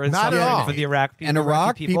terror and Not at suffering all. for the Iraq people. And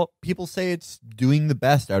Iraq, people. people say it's doing the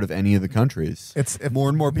best out of any of the countries. It's more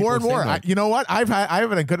and more people. More and more. that. You know what? I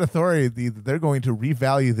have a good authority that they're going to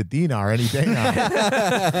revalue the dinar any day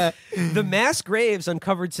now. The mass graves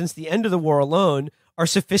uncovered since the end of the war alone are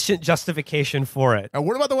sufficient justification for it. And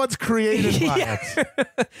what about the ones created by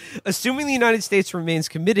it? Assuming the United States remains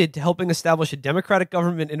committed to helping establish a democratic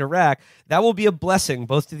government in Iraq, that will be a blessing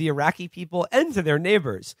both to the Iraqi people and to their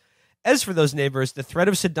neighbors. As for those neighbors, the threat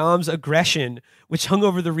of Saddam's aggression, which hung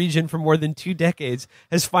over the region for more than 2 decades,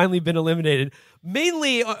 has finally been eliminated,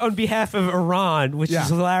 mainly on behalf of Iran, which is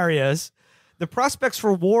hilarious. The prospects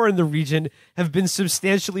for war in the region have been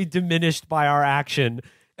substantially diminished by our action.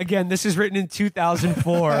 Again, this is written in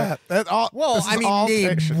 2004. Name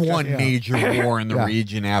fiction. one Yeah. major war in the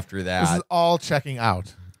region after that. This is all checking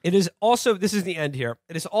out. It is also, this is the end here.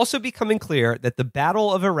 It is also becoming clear that the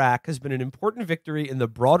Battle of Iraq has been an important victory in the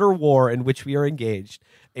broader war in which we are engaged.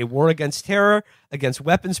 A war against terror, against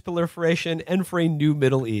weapons proliferation, and for a new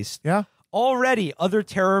Middle East. Yeah. Already, other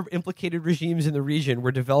terror-implicated regimes in the region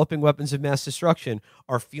were developing weapons of mass destruction,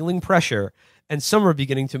 are feeling pressure, and some are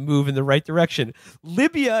beginning to move in the right direction.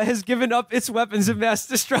 Libya has given up its weapons of mass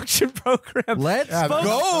destruction program. Let's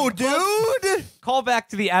go, dude! Call back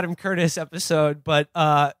to the Adam Curtis episode, but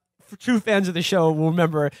for true fans of the show will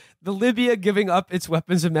remember the Libya giving up its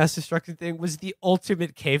weapons of mass destruction thing was the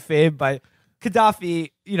ultimate kayfabe by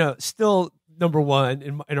Gaddafi, still number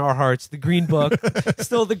one in our hearts. The Green Book,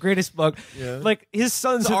 still the greatest book. Yeah. Like his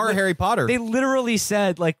sons are Harry Potter. They literally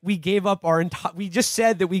said like we gave up our we just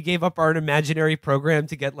said that we gave up our imaginary program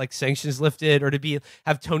to get like sanctions lifted or to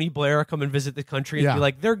have Tony Blair come and visit the country and be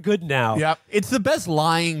like they're good now. Yep. It's the best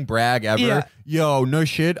lying brag ever. Yeah. Yo, no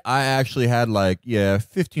shit. I actually had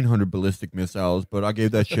 1,500 ballistic missiles, but I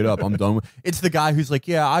gave that shit up. I'm done with. It's the guy who's like,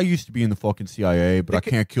 yeah, I used to be in the fucking CIA, but I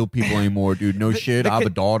can't kill people anymore, dude. No shit. I have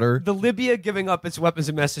a daughter. The Libya giving up its weapons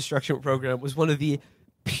of mass destruction program was one of the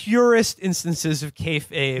purest instances of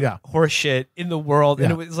kayfabe horseshit in the world.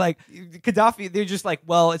 And it was like Gaddafi, they're just like,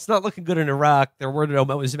 well, it's not looking good in Iraq. There were no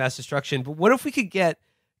weapons of mass destruction. But what if we could get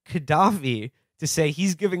Gaddafi to say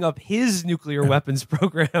he's giving up his nuclear weapons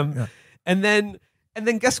program? Yeah. And then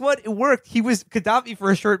guess what? It worked. Gaddafi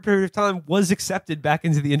for a short period of time was accepted back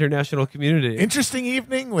into the international community. Interesting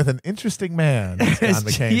evening with an interesting man, as John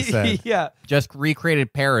McCain said. Yeah. Just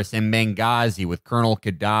recreated Paris and Benghazi with Colonel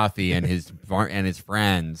Gaddafi and his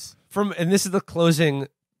friends. And this is the closing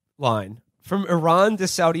line. From Iran to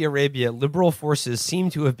Saudi Arabia, liberal forces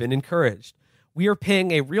seem to have been encouraged. We are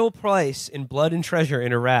paying a real price in blood and treasure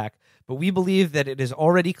in Iraq, but we believe that it is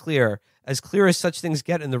already clear as such things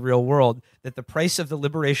get in the real world, that the price of the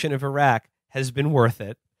liberation of Iraq has been worth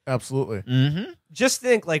it. Absolutely. Mm-hmm. Just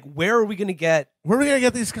think, where are we going to get? Where are we going to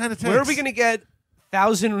get these kind of texts? Where are we going to get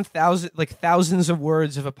thousands of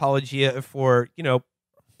words of apologia for,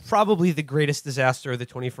 probably the greatest disaster of the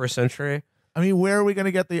 21st century? I mean, where are we going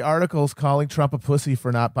to get the articles calling Trump a pussy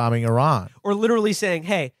for not bombing Iran? Or literally saying,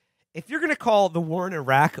 hey, if you're going to call the war in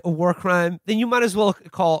Iraq a war crime, then you might as well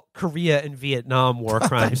call Korea and Vietnam war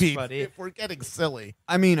crimes, buddy. If we're getting silly.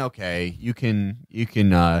 I mean, okay, you can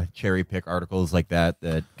cherry pick articles like that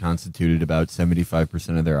constituted about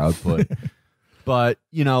 75% of their output. But,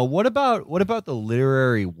 what about the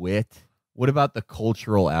literary wit? What about the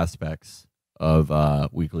cultural aspects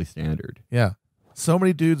of Weekly Standard? Yeah. So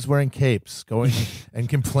many dudes wearing capes going and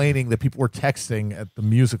complaining that people were texting at the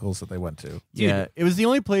musicals that they went to. Yeah, it was the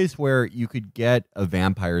only place where you could get a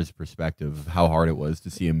vampire's perspective of how hard it was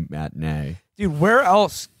to see a matinee. Dude, where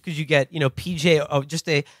else could you get, PJ, just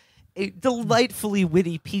a delightfully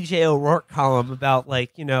witty PJ O'Rourke column about,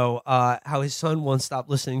 how his son won't stop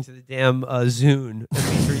listening to the damn Zune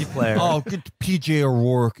MP3 player. Oh, good. PJ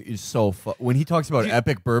O'Rourke is so fun. When he talks about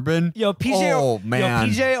epic bourbon,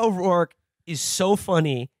 PJ O'Rourke is so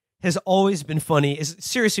funny, has always been funny, is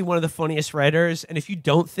seriously one of the funniest writers. And if you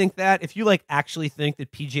don't think that, if you actually think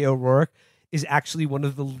that PJ O'Rourke is actually one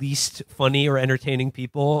of the least funny or entertaining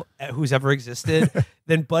people who's ever existed,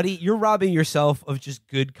 then buddy, you're robbing yourself of just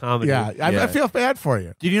good comedy. Yeah, I feel bad for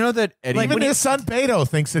you. Did you know that Eddie... Even his son Beto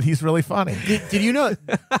thinks that he's really funny. Did you know...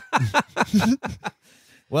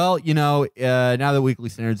 Well, now that Weekly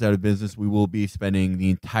Standard's out of business, we will be spending the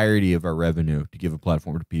entirety of our revenue to give a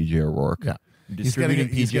platform to PJ O'Rourke. Yeah. Distributing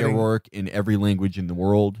PJ O'Rourke in every language in the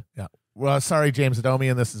world. Yeah. Well, sorry, James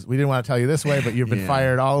Adomian, we didn't want to tell you this way, but you've been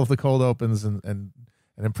fired. All of the cold opens and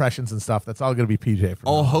impressions and stuff, that's all going to be PJ.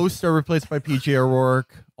 All hosts are replaced by PJ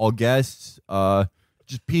O'Rourke. All guests,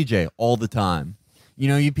 just PJ all the time.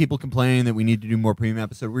 You people complaining that we need to do more premium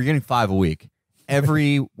episodes. We're getting 5 a week.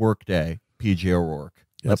 Every work day, PJ O'Rourke.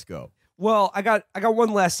 Yep. Let's go. Well, I got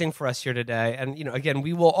one last thing for us here today. And, again,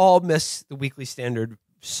 we will all miss the Weekly Standard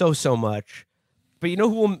so much. But who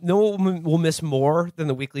will miss more than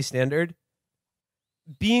the Weekly Standard?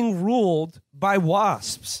 Being ruled by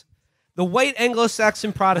WASPs. The white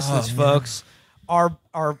Anglo-Saxon Protestants, folks, are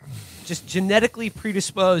just genetically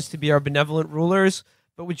predisposed to be our benevolent rulers.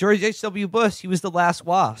 But with George H.W. Bush, he was the last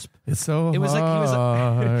WASP. It's so it was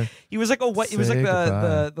hard. He was like a white. It was like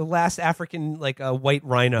the last African white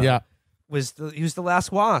rhino. Yeah. He was the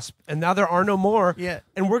last WASP, and now there are no more. Yeah,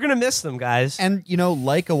 and we're gonna miss them, guys. And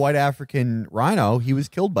like a white African rhino, he was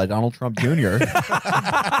killed by Donald Trump Jr.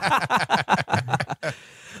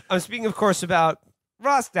 I'm speaking, of course, about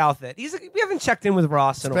Ross Douthat. We haven't checked in with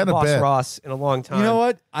Ross It's been a bit. Ross in a long time. You know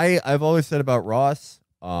what? I've always said about Ross,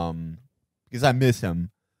 because I miss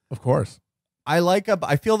him. Of course. I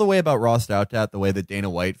feel the way about Ross Douthat, the way that Dana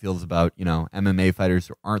White feels about, MMA fighters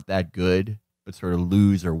who aren't that good, but sort of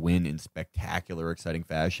lose or win in spectacular, exciting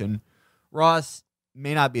fashion. Ross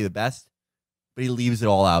may not be the best, but he leaves it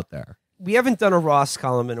all out there. We haven't done a Ross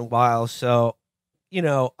column in a while, so,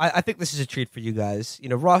 I think this is a treat for you guys.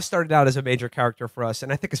 Ross started out as a major character for us,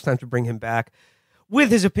 and I think it's time to bring him back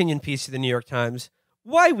with his opinion piece to the New York Times.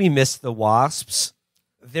 Why we miss the WASPs.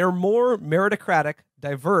 Their more meritocratic,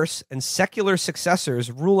 diverse, and secular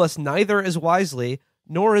successors rule us neither as wisely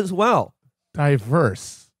nor as well.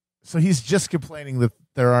 Diverse. So he's just complaining that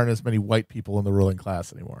there aren't as many white people in the ruling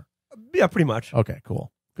class anymore. Yeah, pretty much. Okay,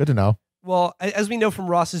 cool. Good to know. Well, as we know from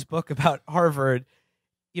Ross's book about Harvard,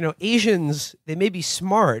 Asians, they may be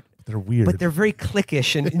smart, They're weird. but they're very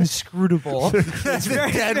cliquish and inscrutable. It's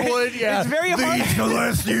very Deadwood, yeah. It's very hard.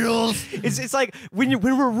 Celestials. It's like when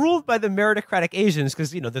we're ruled by the meritocratic Asians,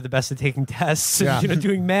 because they're the best at taking tests and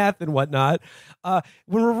doing math and whatnot. When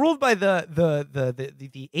we're ruled by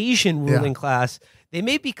the Asian ruling class, they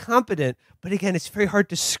may be competent, but again, it's very hard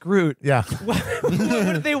to scrute. Yeah. What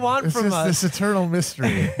do they want from us? This eternal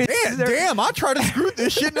mystery. Damn, I try to screw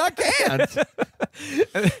this shit and I can't.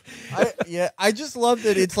 I just love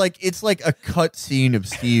that it's like a cut scene of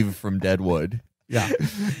Steve from Deadwood. Yeah.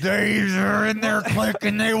 They're in their clique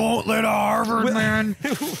and they won't let a Harvard man.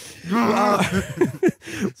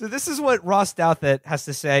 So this is what Ross Douthat has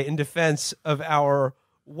to say in defense of our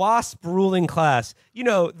WASP ruling class.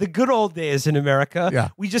 The good old days in America. Yeah.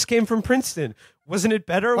 We just came from Princeton. Wasn't it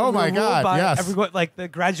better? Oh when we my were ruled God, by yes. everyone, like the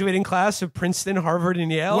graduating class of Princeton, Harvard,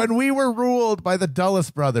 and Yale. When we were ruled by the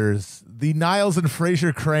Dulles brothers, the Niles and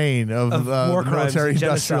Fraser Crane of war the crimes,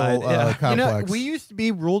 military-industrial genocide, yeah. complex. We used to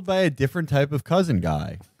be ruled by a different type of cousin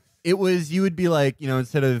guy. It was, you would be like,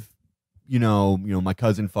 instead of, my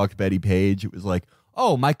cousin fucked Betty Page, it was like,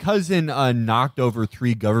 oh, my cousin knocked over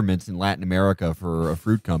 3 governments in Latin America for a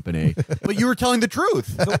fruit company. But you were telling the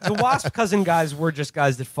truth. The WASP cousin guys were just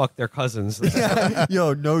guys that fucked their cousins. Yeah.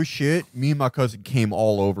 Yo, no shit. Me and my cousin came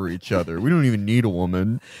all over each other. We don't even need a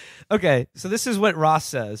woman. Okay, so this is what Ross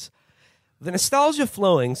says. The nostalgia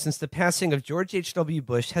flowing since the passing of George H.W.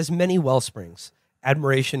 Bush has many wellsprings.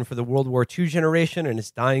 Admiration for the World War II generation and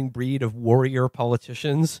its dying breed of warrior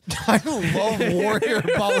politicians. I love warrior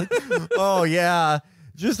politics. Oh, yeah.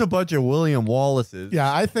 Just a bunch of William Wallaces.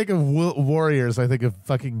 Yeah, I think of warriors. I think of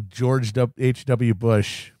fucking George H.W.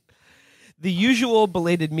 Bush. The usual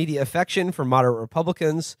belated media affection for moderate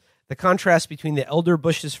Republicans. The contrast between the elder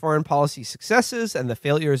Bush's foreign policy successes and the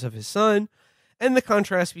failures of his son. And the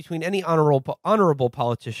contrast between any honorable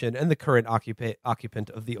politician and the current occupant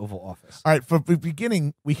of the Oval Office. All right, for the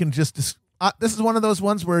beginning, we can just... this is one of those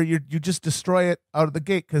ones where you just destroy it out of the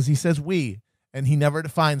gate because he says we, and he never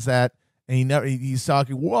defines that. And he's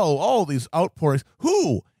talking, whoa, all these outpourings.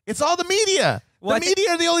 Who? It's all the media. Well, the media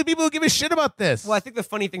are the only people who give a shit about this. Well, I think the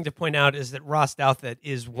funny thing to point out is that Ross Douthat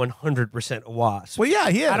is 100% a WASP. Well, yeah,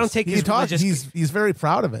 he is. I don't take his religious... He's very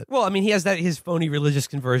proud of it. Well, I mean, he has his phony religious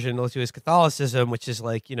conversion to his Catholicism, which is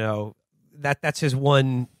like, that's his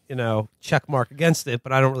one, check mark against it,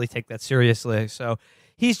 but I don't really take that seriously. So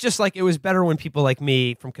he's just like, it was better when people like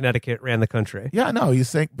me from Connecticut ran the country. Yeah, no,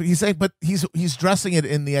 he's dressing it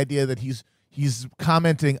in the idea that he's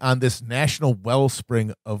commenting on this national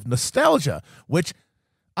wellspring of nostalgia, which,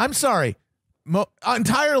 I'm sorry,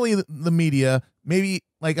 entirely the media, maybe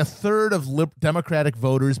like a third of Democratic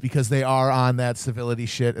voters, because they are on that civility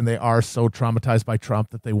shit and they are so traumatized by Trump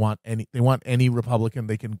that they want any Republican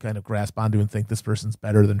they can kind of grasp onto and think this person's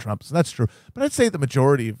better than Trump. So that's true. But I'd say the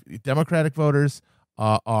majority of Democratic voters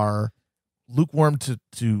are lukewarm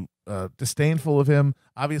to disdainful of him.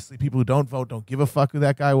 Obviously, people who don't vote don't give a fuck who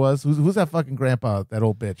that guy was. Who's that fucking grandpa, that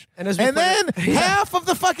old bitch? And then half of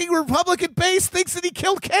the fucking Republican base thinks that he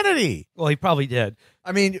killed Kennedy. Well, he probably did.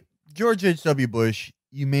 I mean, George H.W. Bush,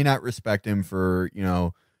 you may not respect him for,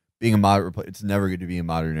 being a moderate. It's never good to be a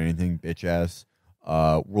moderate in anything, bitch ass.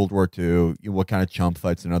 World War II, what kind of chump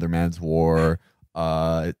fights another man's war?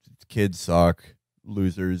 Kids suck,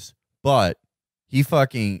 losers. But he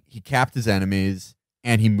capped his enemies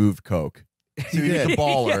and he moved coke. So he's a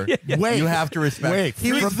baller. Wait. You have to respect. Wait.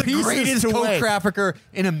 He was From the pieces greatest to coke weight. trafficker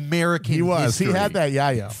in American He was. history. He had that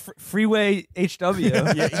yayo. Freeway HW.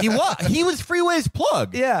 Yeah, he was. He was Freeway's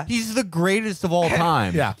plug. Yeah. He's the greatest of all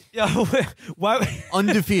time. Yeah. Yo, why?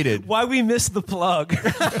 Undefeated. Why we missed the plug?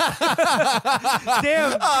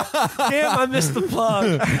 damn, I missed the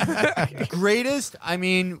plug. Greatest. I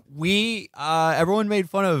mean, everyone made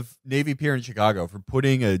fun of Navy Pier in Chicago for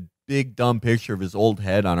putting a big dumb picture of his old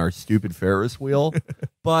head on our stupid Ferris wheel,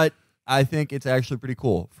 but I think it's actually pretty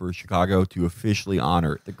cool for Chicago to officially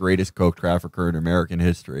honor the greatest coke trafficker in American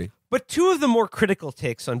history. But two of the more critical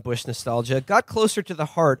takes on Bush nostalgia got closer to the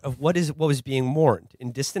heart of what was being mourned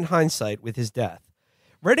in distant hindsight with his death.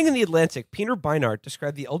 Writing in The Atlantic, Peter Beinart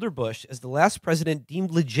described the elder Bush as the last president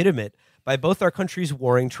deemed legitimate by both our country's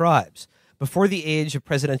warring tribes, before the age of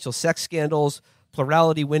presidential sex scandals,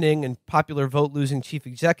 plurality winning and popular vote losing chief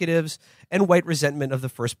executives, and white resentment of the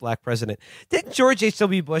first black president. Didn't George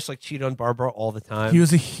H.W. Bush cheat on Barbara all the time? He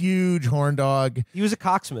was a huge horn dog. He was a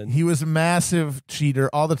coxman. He was a massive cheater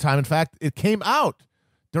all the time. In fact, it came out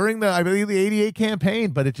during I believe, the '88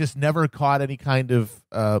 campaign, but it just never caught any kind of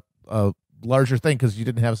larger thing because you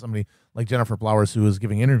didn't have somebody like Jennifer Flowers who was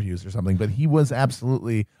giving interviews or something. But he was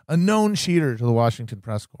absolutely a known cheater to the Washington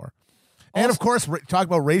press corps. And, of course, talk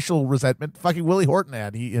about racial resentment. Fucking Willie Horton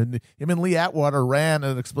had. Him and Lee Atwater ran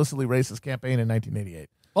an explicitly racist campaign in 1988.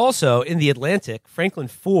 Also, in The Atlantic, Franklin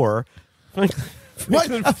Four.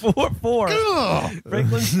 Franklin Four.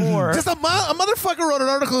 Just a motherfucker wrote an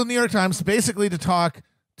article in the New York Times basically to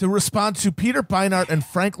respond to Peter Beinart and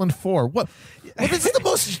Franklin Four. What? This is the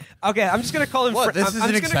most... Okay, I'm just going to call him... What, this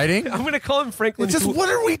isn't exciting? I'm going to call him Franklin... It's just, what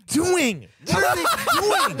are we doing? What are they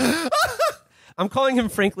doing? I'm calling him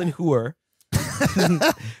Franklin Hooer.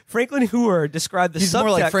 Franklin Hooer described the He's subtext... more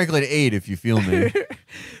like Franklin 8, if you feel me.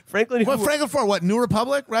 Franklin What, Hooer... Franklin Four? What, New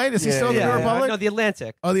Republic, right? Is he still in the New Republic? No, The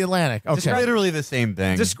Atlantic. Oh, the Atlantic. Okay. It's literally the same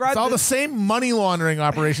thing. Describe It's all the same money laundering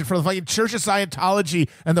operation for the fucking Church of Scientology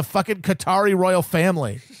and the fucking Qatari royal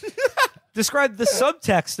family. described the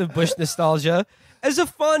subtext of Bush nostalgia as a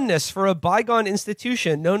fondness for a bygone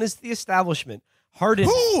institution known as the establishment. Hardened.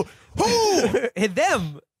 Who?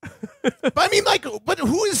 Them. I mean, but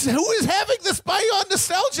who is having this bygone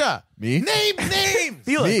nostalgia? Me? Name names.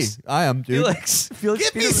 Felix. Me. I am, dude. Felix.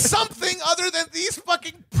 Give me something other than these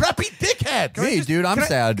fucking preppy dickheads. Me, dude. I'm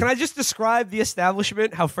sad. Can I just describe the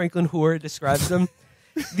establishment how Franklin Hooer describes them?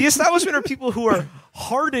 The establishment are people who are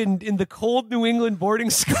hardened in the cold New England boarding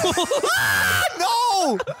school.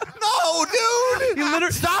 No,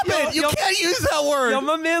 dude. Stop it. You can't use that word. Yo,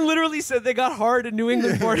 my man literally said they got hard in New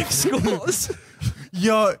England boarding schools. They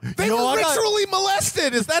were ritually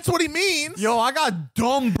molested. That's what he means. I got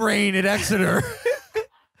dumb brain at Exeter.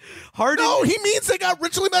 Hardened. No, he means they got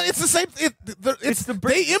ritually molested. It's the same.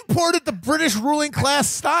 They imported the British ruling class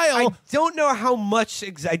style. I don't know how much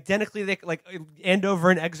identically they Andover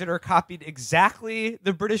and Exeter copied exactly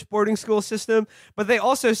the British boarding school system, but they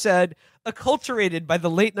also said acculturated by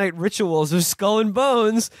the late night rituals of Skull and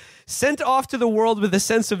Bones, sent off to the world with a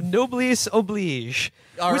sense of noblesse oblige.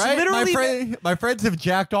 All which right, literally my friends have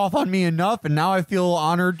jacked off on me enough, and now I feel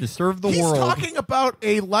honored to serve the world. He's talking about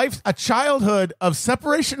a childhood of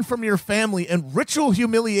separation from your family and ritual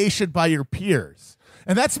humiliation by your peers.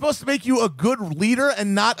 And that's supposed to make you a good leader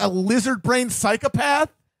and not a lizard-brained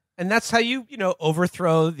psychopath? And that's how you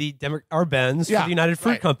overthrow the Arbenz for the United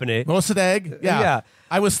Fruit Company. Mossadegh? Yeah.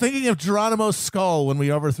 I was thinking of Geronimo's skull when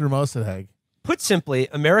we overthrew Mossadegh. Put simply,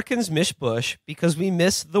 Americans miss Bush because we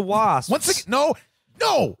miss the WASP. Once again,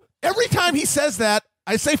 no. Every time he says that,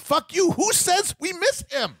 I say, fuck you. Who says we miss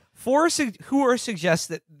him? Hooer suggests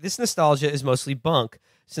that this nostalgia is mostly bunk,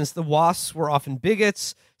 since the WASPs were often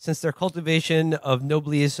bigots, since their cultivation of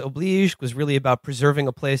noblesse oblige was really about preserving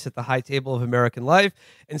a place at the high table of American life,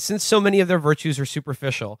 and since so many of their virtues are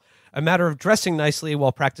superficial, a matter of dressing nicely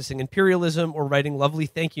while practicing imperialism or writing lovely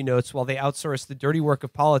thank you notes while they outsource the dirty work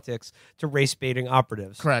of politics to race-baiting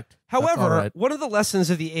operatives. Correct. However, one of the lessons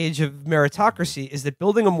of the age of meritocracy is that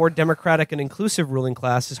building a more democratic and inclusive ruling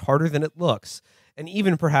class is harder than it looks, and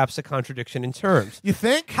even perhaps a contradiction in terms. You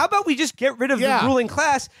think? How about we just get rid of the ruling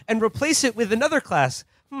class and replace it with another class?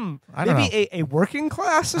 Maybe a working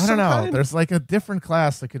class of some kind? I don't know. There's a different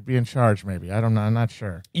class that could be in charge, maybe. I don't know. I'm not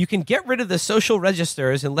sure. You can get rid of the social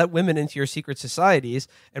registers and let women into your secret societies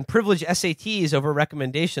and privilege SATs over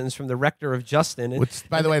recommendations from the rector of Justin. Which,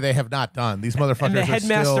 by the way, they have not done. These motherfuckers and the are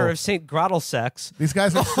headmaster still, of St. Grottelsex. These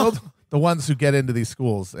guys are still... the ones who get into these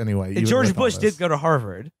schools anyway. And even George with all Bush this. did go to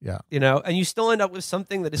Harvard. Yeah. And you still end up with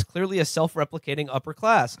something that is clearly a self-replicating upper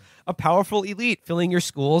class, a powerful elite filling your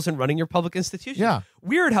schools and running your public institutions. Yeah.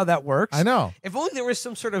 Weird how that works. I know. If only there was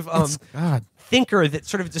some sort of God. thinker that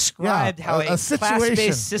sort of described how a situation.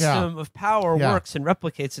 class-based system of power works and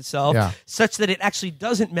replicates itself such that it actually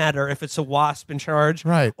doesn't matter if it's a WASP in charge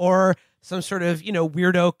or some sort of,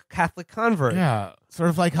 weirdo Catholic convert. Yeah. Sort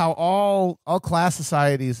of like how all class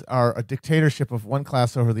societies are a dictatorship of one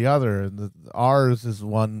class over the other. And ours is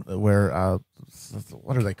one where,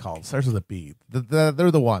 what are they called? Starts with a B. They're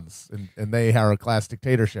the ones. And they are a class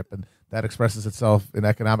dictatorship. And that expresses itself in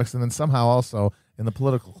economics and then somehow also in the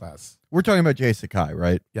political class. We're talking about Jay Sakai,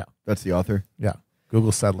 right? Yeah. That's the author? Yeah.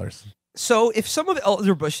 Google settlers. So, if some of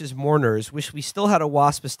Elder Bush's mourners wish we still had a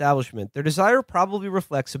WASP establishment, their desire probably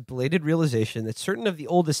reflects a belated realization that certain of the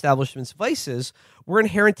old establishment's vices were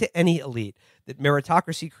inherent to any elite, that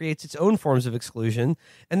meritocracy creates its own forms of exclusion,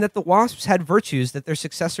 and that the WASPs had virtues that their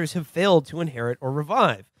successors have failed to inherit or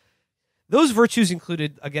revive. Those virtues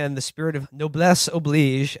included, again, the spirit of noblesse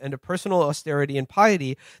oblige and a personal austerity and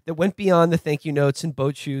piety that went beyond the thank you notes and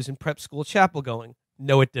boat shoes and prep school chapel going.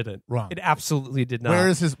 No, it didn't. Wrong. It absolutely did not. Where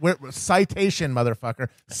is his citation, motherfucker?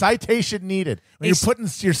 Citation needed. When you're putting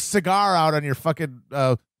your cigar out on your fucking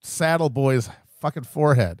saddle boy's fucking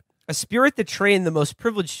forehead. A spirit that trained the most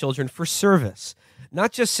privileged children for service,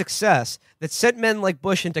 not just success, that sent men like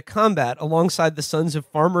Bush into combat alongside the sons of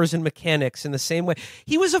farmers and mechanics in the same way.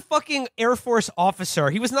 He was a fucking Air Force officer.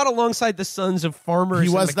 He was not alongside the sons of farmers and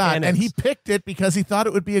mechanics. He was not, and he picked it because he thought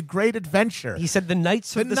it would be a great adventure. He said the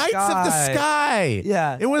Knights of the Sky. The Knights of the Sky.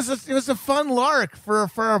 Yeah. It was a fun lark for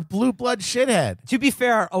a blue blood shithead. To be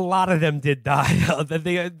fair, a lot of them did die.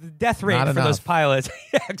 The death rate for those pilots.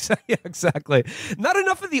 Yeah, exactly. Not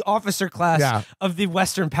enough of the officer class of the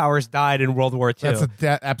Western powers died in World War II.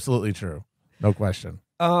 That's absolutely true. No question.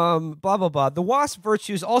 Blah, blah, blah. The WASP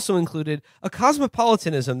virtues also included a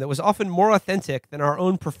cosmopolitanism that was often more authentic than our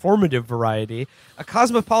own performative variety, a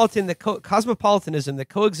cosmopolitanism that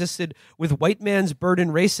coexisted with white man's burden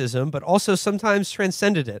racism, but also sometimes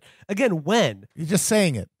transcended it. Again, when? You're just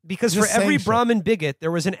saying it. Because for every Brahmin bigot,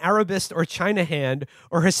 there was an Arabist or China hand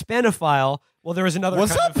or Hispanophile. Well, there was another.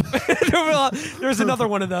 What's up? There was another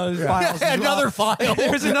one of those files. Yeah, another file.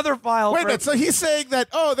 There's another file. Wait a minute. So he's saying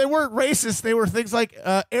that they weren't racist. They were things like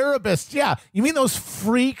Arabists. Yeah, you mean those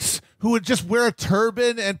freaks who would just wear a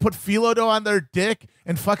turban and put phyllo dough on their dick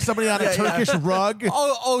and fuck somebody on a Turkish rug?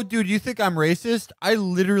 Oh, dude, you think I'm racist? I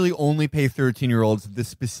literally only pay 13-year-olds of this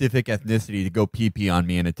specific ethnicity to go pee-pee on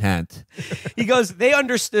me in a tent. He goes, they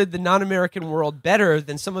understood the non-American world better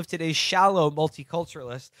than some of today's shallow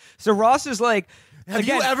multiculturalists. So Ross is like, have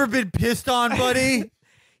you ever been pissed on, buddy?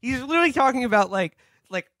 He's literally talking about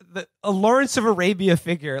a Lawrence of Arabia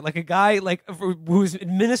figure, like a guy who's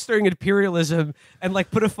administering imperialism and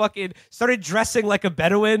put a fucking started dressing like a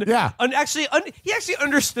Bedouin. Yeah, and he actually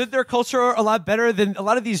understood their culture a lot better than a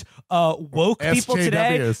lot of these woke people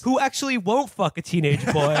today who actually won't fuck a teenage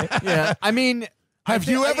boy. Yeah, I mean. Have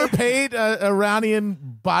you ever paid an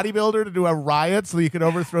Iranian bodybuilder to do a riot so you could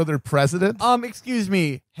overthrow their president? Excuse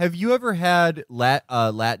me. Have you ever had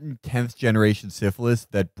Latin 10th generation syphilis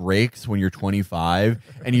that breaks when you're 25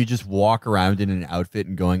 and you just walk around in an outfit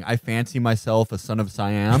and going, I fancy myself a son of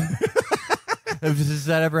Siam? Does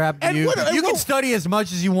that ever happen to you? You can study as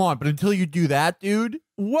much as you want, but until you do that, dude.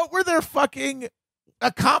 What were their fucking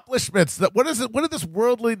accomplishments? What did this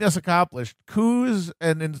worldliness accomplish? Coups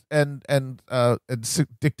and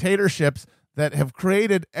dictatorships that have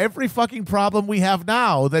created every fucking problem we have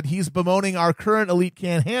now that he's bemoaning our current elite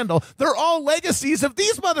can't handle. They're all legacies of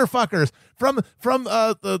these motherfuckers from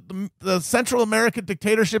the Central American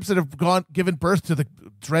dictatorships that have given birth to the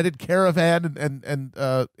dreaded caravan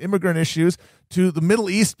and immigrant issues, to the Middle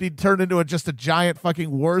East being turned into just a giant fucking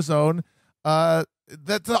war zone.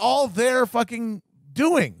 That's all their fucking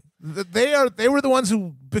doing. They were the ones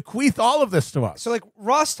who bequeath all of this to us. So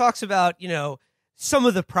Ross talks about, some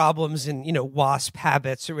of the problems in, WASP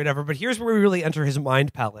habits or whatever, but here's where we really enter his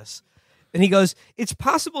mind palace. And he goes, it's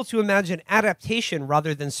possible to imagine adaptation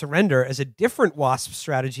rather than surrender as a different WASP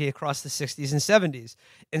strategy across the 60s and 70s.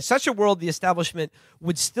 In such a world, the establishment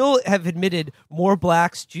would still have admitted more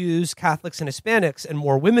blacks, Jews, Catholics, and Hispanics, and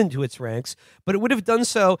more women to its ranks, but it would have done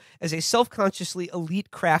so as a self-consciously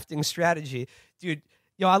elite crafting strategy. Dude,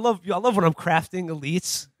 I love when I'm crafting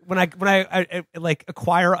elites. When I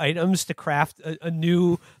acquire items to craft a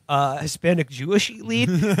new Hispanic Jewish elite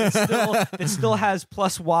that still has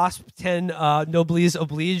plus WASP 10 noblesse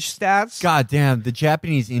oblige stats. God damn, the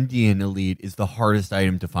Japanese Indian elite is the hardest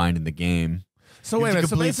item to find in the game. So wait a minute.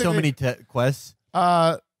 Complete so many quests.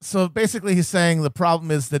 So basically, he's saying the problem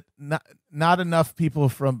is that not enough people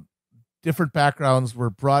from different backgrounds were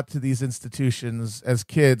brought to these institutions as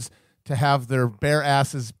kids to have their bare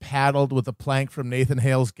asses paddled with a plank from Nathan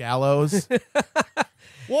Hale's gallows.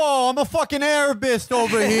 Whoa, I'm a fucking Arabist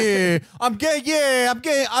over here. I'm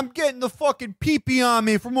getting the fucking pee-pee on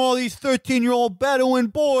me from all these 13-year-old Bedouin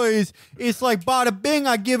boys. It's like bada bing,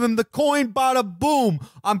 I give him the coin, bada boom.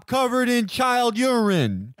 I'm covered in child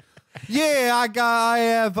urine. Yeah, I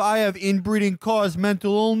have inbreeding caused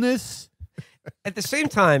mental illness. At the same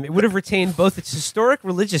time, it would have retained both its historic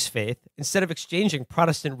religious faith instead of exchanging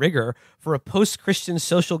Protestant rigor for a post-Christian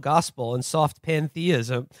social gospel and soft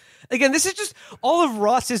pantheism. Again, this is just all of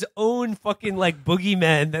Ross's own fucking like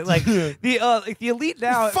boogeymen that like the elite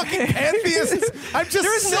now Fucking pantheists. I'm just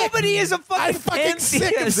there's sick. nobody is a fucking I'm fucking sick of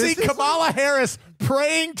pantheist. seeing Kamala Harris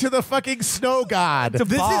praying to the fucking snow god. To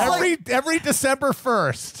Bob. Every December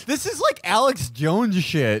 1st. This is like Alex Jones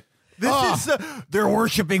shit. This is they're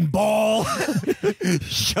worshiping Baal.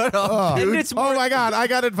 Shut up, dude. It's Oh my god, I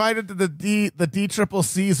got invited to the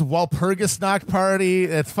DCCC's Walpurgisnacht party.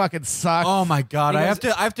 It fucking sucks. Oh my god, I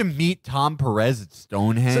have to meet Tom Perez at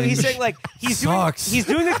Stonehenge. So he's saying like he's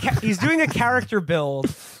doing a character build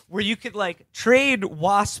where you could like trade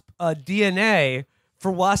WASP DNA for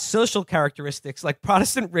WASP social characteristics like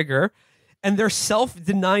Protestant rigor and their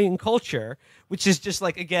self-denying culture, which is just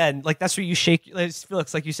like, again, like that's where you shake,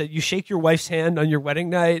 Felix, like you said, you shake your wife's hand on your wedding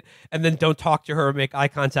night and then don't talk to her or make eye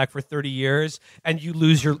contact for 30 years and you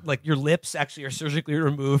lose your lips actually are surgically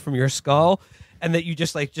removed from your skull and that you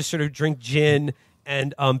just sort of drink gin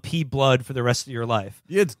and pee blood for the rest of your life.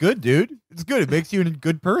 Yeah, it's good, dude. It's good. It makes you a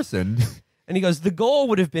good person. And he goes, the goal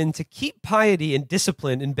would have been to keep piety and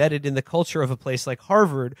discipline embedded in the culture of a place like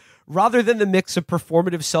Harvard, rather than the mix of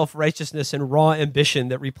performative self-righteousness and raw ambition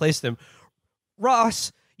that replaced them.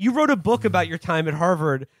 Ross, you wrote a book about your time at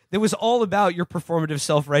Harvard that was all about your performative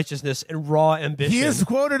self-righteousness and raw ambition. He is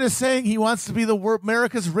quoted as saying he wants to be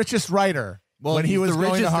America's richest writer when he was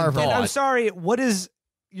going to Harvard. And I'm sorry, what is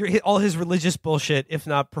all his religious bullshit if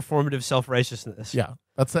not performative self-righteousness? Yeah,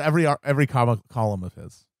 that's every column of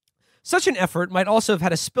his. Such an effort might also have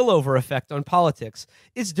had a spillover effect on politics.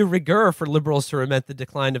 It's de rigueur for liberals to lament the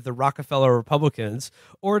decline of the Rockefeller Republicans,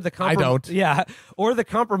 or the or the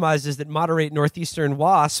compromises that moderate Northeastern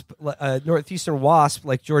WASP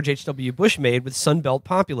like George H.W. Bush made with Sunbelt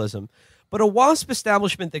populism. But a WASP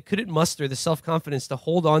establishment that couldn't muster the self-confidence to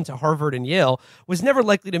hold on to Harvard and Yale was never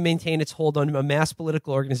likely to maintain its hold on a mass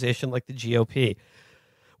political organization like the GOP.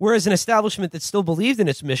 Whereas an establishment that still believed in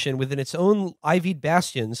its mission within its own ivied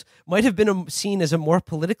bastions might have been seen as a more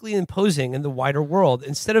politically imposing in the wider world,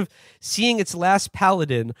 instead of seeing its last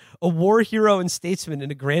paladin, a war hero and statesman in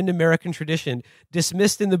a grand American tradition,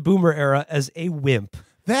 dismissed in the boomer era as a wimp.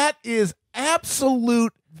 That is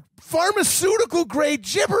absolute pharmaceutical grade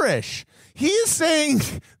gibberish. He is saying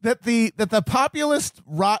that the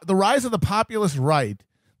rise of the populist right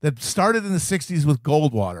that started in the 60s with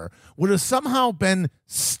Goldwater would have somehow been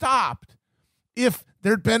stopped if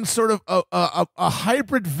there'd been sort of a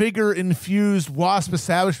hybrid vigor infused WASP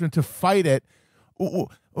establishment to fight it. I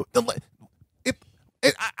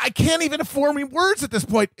can't even form words at this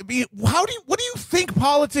point. I mean, what do you think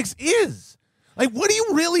politics is? Like, what do you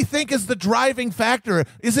really think is the driving factor?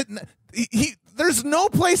 Is it there's no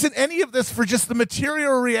place in any of this for just the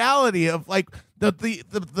material reality of like the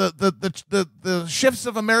shifts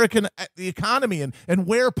of American the economy and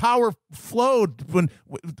where power flowed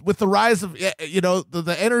with the rise of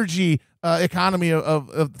the energy economy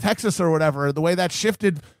of Texas or whatever, the way that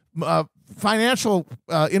shifted financial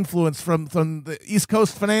influence from the East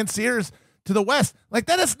Coast financiers to the West. Like,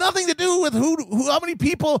 that has nothing to do with how many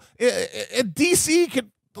people in DC can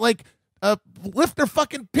lift their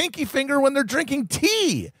fucking pinky finger when they're drinking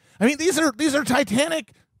tea. I mean, these are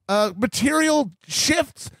titanic material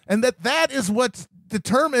shifts, and that is what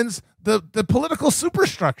determines the political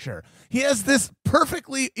superstructure. He has this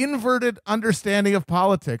perfectly inverted understanding of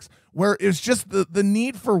politics where it's just the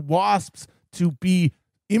need for WASPs to be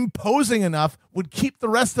imposing enough would keep the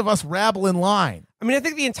rest of us rabble in line. I mean, I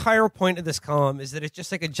think the entire point of this column is that it's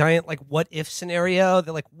just like a giant what if scenario.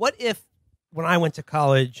 That what if when I went to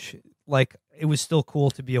college, it was still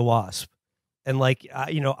cool to be a WASP, and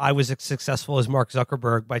I was as successful as Mark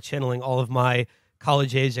Zuckerberg by channeling all of my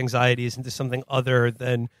college age anxieties into something other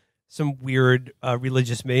than some weird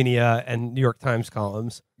religious mania and New York Times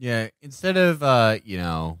columns. Yeah, instead of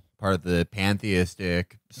part of the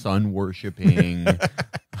pantheistic, sun worshipping,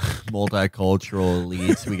 multicultural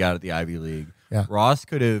elites we got at the Ivy League, yeah. Ross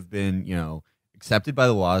could have been accepted by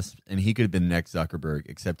the WASP, and he could have been next Zuckerberg,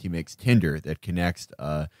 except he makes Tinder that connects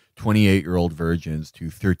 28-year-old virgins to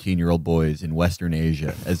 13-year-old boys in Western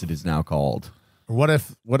Asia, as it is now called. What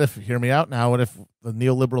if, hear me out now, what if the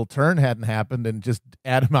neoliberal turn hadn't happened and just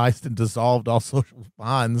atomized and dissolved all social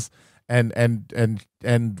bonds and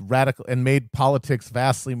radical and made politics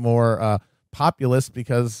vastly more populist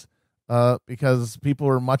because people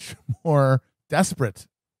were much more desperate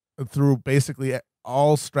through basically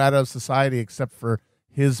all strata of society except for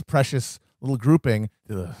his precious little grouping.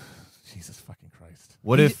 Ugh, Jesus fucking Christ.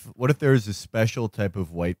 What if there was a special type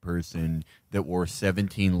of white person that wore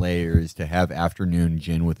 17 layers to have afternoon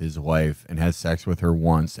gin with his wife and has sex with her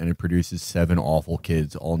once, and it produces 7 awful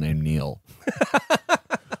kids all named Neil?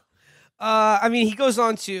 I mean, he goes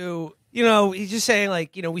on to, he's just saying,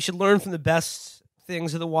 like, we should learn from the best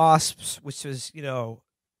things of the WASPs, which was,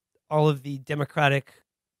 all of the democratic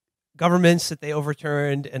governments that they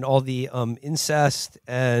overturned and all the incest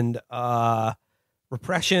and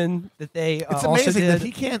repression that they it's also amazing did. that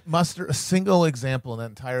he can't muster a single example in that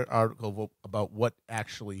entire article about what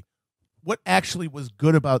actually was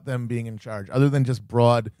good about them being in charge, other than just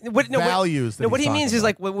broad values. What he means is,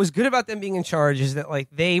 like, what was good about them being in charge is that, like,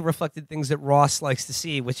 they reflected things that Ross likes to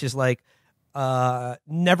see, which is, like,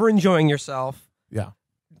 never enjoying yourself. Yeah.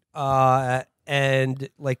 And,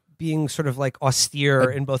 like, being sort of, like, austere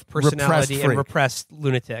in both personality and repressed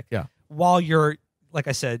lunatic. Yeah. While you're, like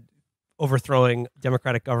I said, overthrowing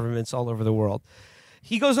democratic governments all over the world.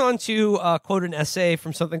 He goes on to quote an essay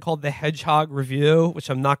from something called the Hedgehog Review, which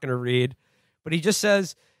I'm not going to read, but he just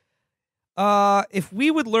says, if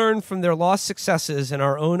we would learn from their lost successes in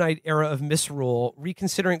our own era of misrule,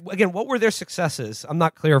 reconsidering, again, what were their successes? I'm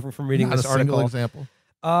not clear from reading Not this a article. single example.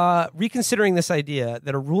 Reconsidering this idea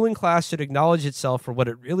that a ruling class should acknowledge itself for what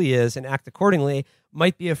it really is and act accordingly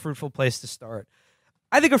might be a fruitful place to start.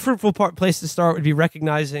 I think a fruitful place to start would be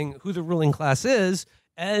recognizing who the ruling class is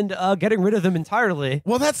and getting rid of them entirely.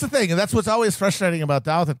 Well, that's the thing, and that's what's always frustrating about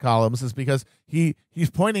Douthit columns, is because he's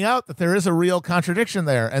pointing out that there is a real contradiction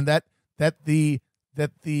there, and that the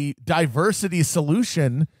diversity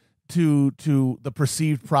solution to the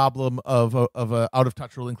perceived problem of a out of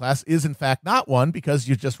touch ruling class is in fact not one, because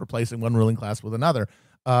you're just replacing one ruling class with another,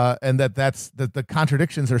 and that the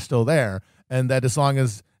contradictions are still there, and that as long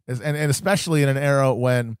as and especially in an era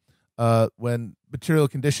when material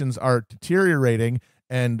conditions are deteriorating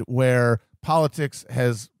and where politics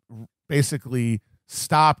has basically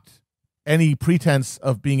stopped any pretense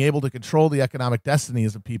of being able to control the economic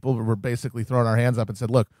destinies of people, we're basically throwing our hands up and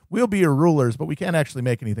said, look, we'll be your rulers, but we can't actually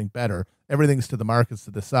make anything better. Everything's to the markets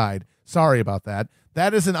to decide. Sorry about that.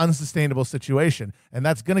 That is an unsustainable situation, and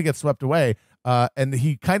that's going to get swept away. And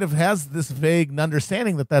he kind of has this vague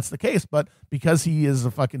understanding that that's the case, but because he is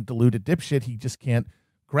a fucking deluded dipshit, he just can't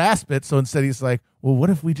grasp it. So instead he's like, well, what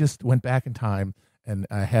if we just went back in time and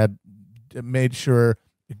had made sure,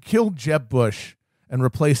 killed Jeb Bush and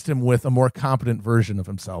replaced him with a more competent version of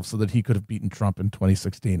himself so that he could have beaten Trump in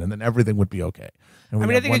 2016, and then everything would be okay. And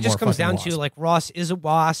I think it just comes down to, like, Ross is a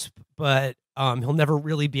WASP, but he'll never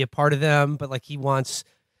really be a part of them. But, like, he wants,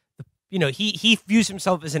 he views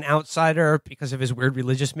himself as an outsider because of his weird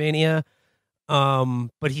religious mania.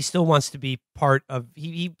 But he still wants to be part of.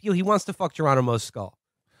 He wants to fuck Geronimo's skull.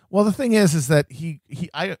 Well, the thing is that he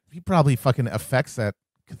probably fucking affects that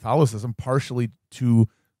Catholicism partially to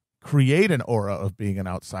create an aura of being an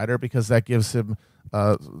outsider, because that gives him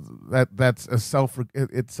that's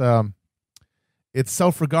a it's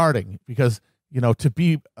self-regarding, because to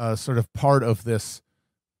be sort of part of this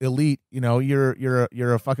elite, you're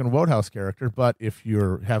a fucking Wodehouse character, but if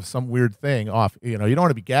you have some weird thing off, you don't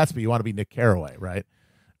want to be Gatsby, you want to be Nick Carraway, right?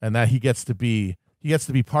 And that he gets to be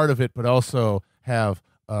part of it, but also have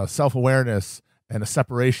self-awareness and a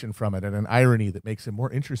separation from it and an irony that makes him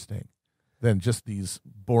more interesting than just these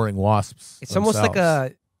boring WASPs. It's almost like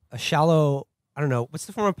a shallow, I don't know, what's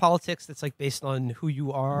the form of politics that's, like, based on who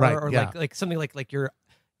you are, right, or yeah. like something like your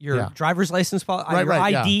driver's license, your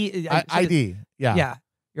ID, ID, yeah,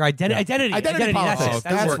 your identity politics.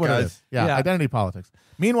 That's what it is. Yeah, identity politics.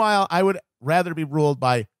 Meanwhile, I would rather be ruled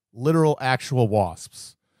by literal, actual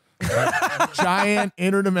WASPs. Right? Giant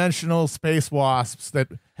interdimensional space WASPs that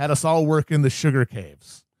had us all work in the sugar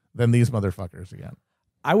caves than these motherfuckers again.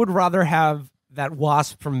 I would rather have that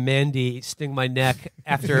wasp from Mandy sting my neck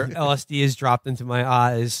after LSD is dropped into my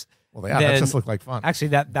eyes. Well, yeah, that just looked like fun. Actually,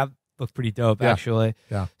 that looked pretty dope, actually.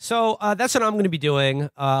 Yeah. So that's what I'm going to be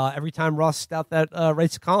doing every time Ross Stout that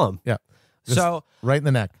writes a column. Yeah. So right in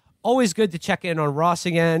the neck. Always good to check in on Ross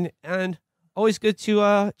again, and always good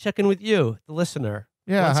to check in with you, the listener.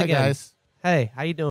 Yeah, Once hi again. guys. Hey, how you doing?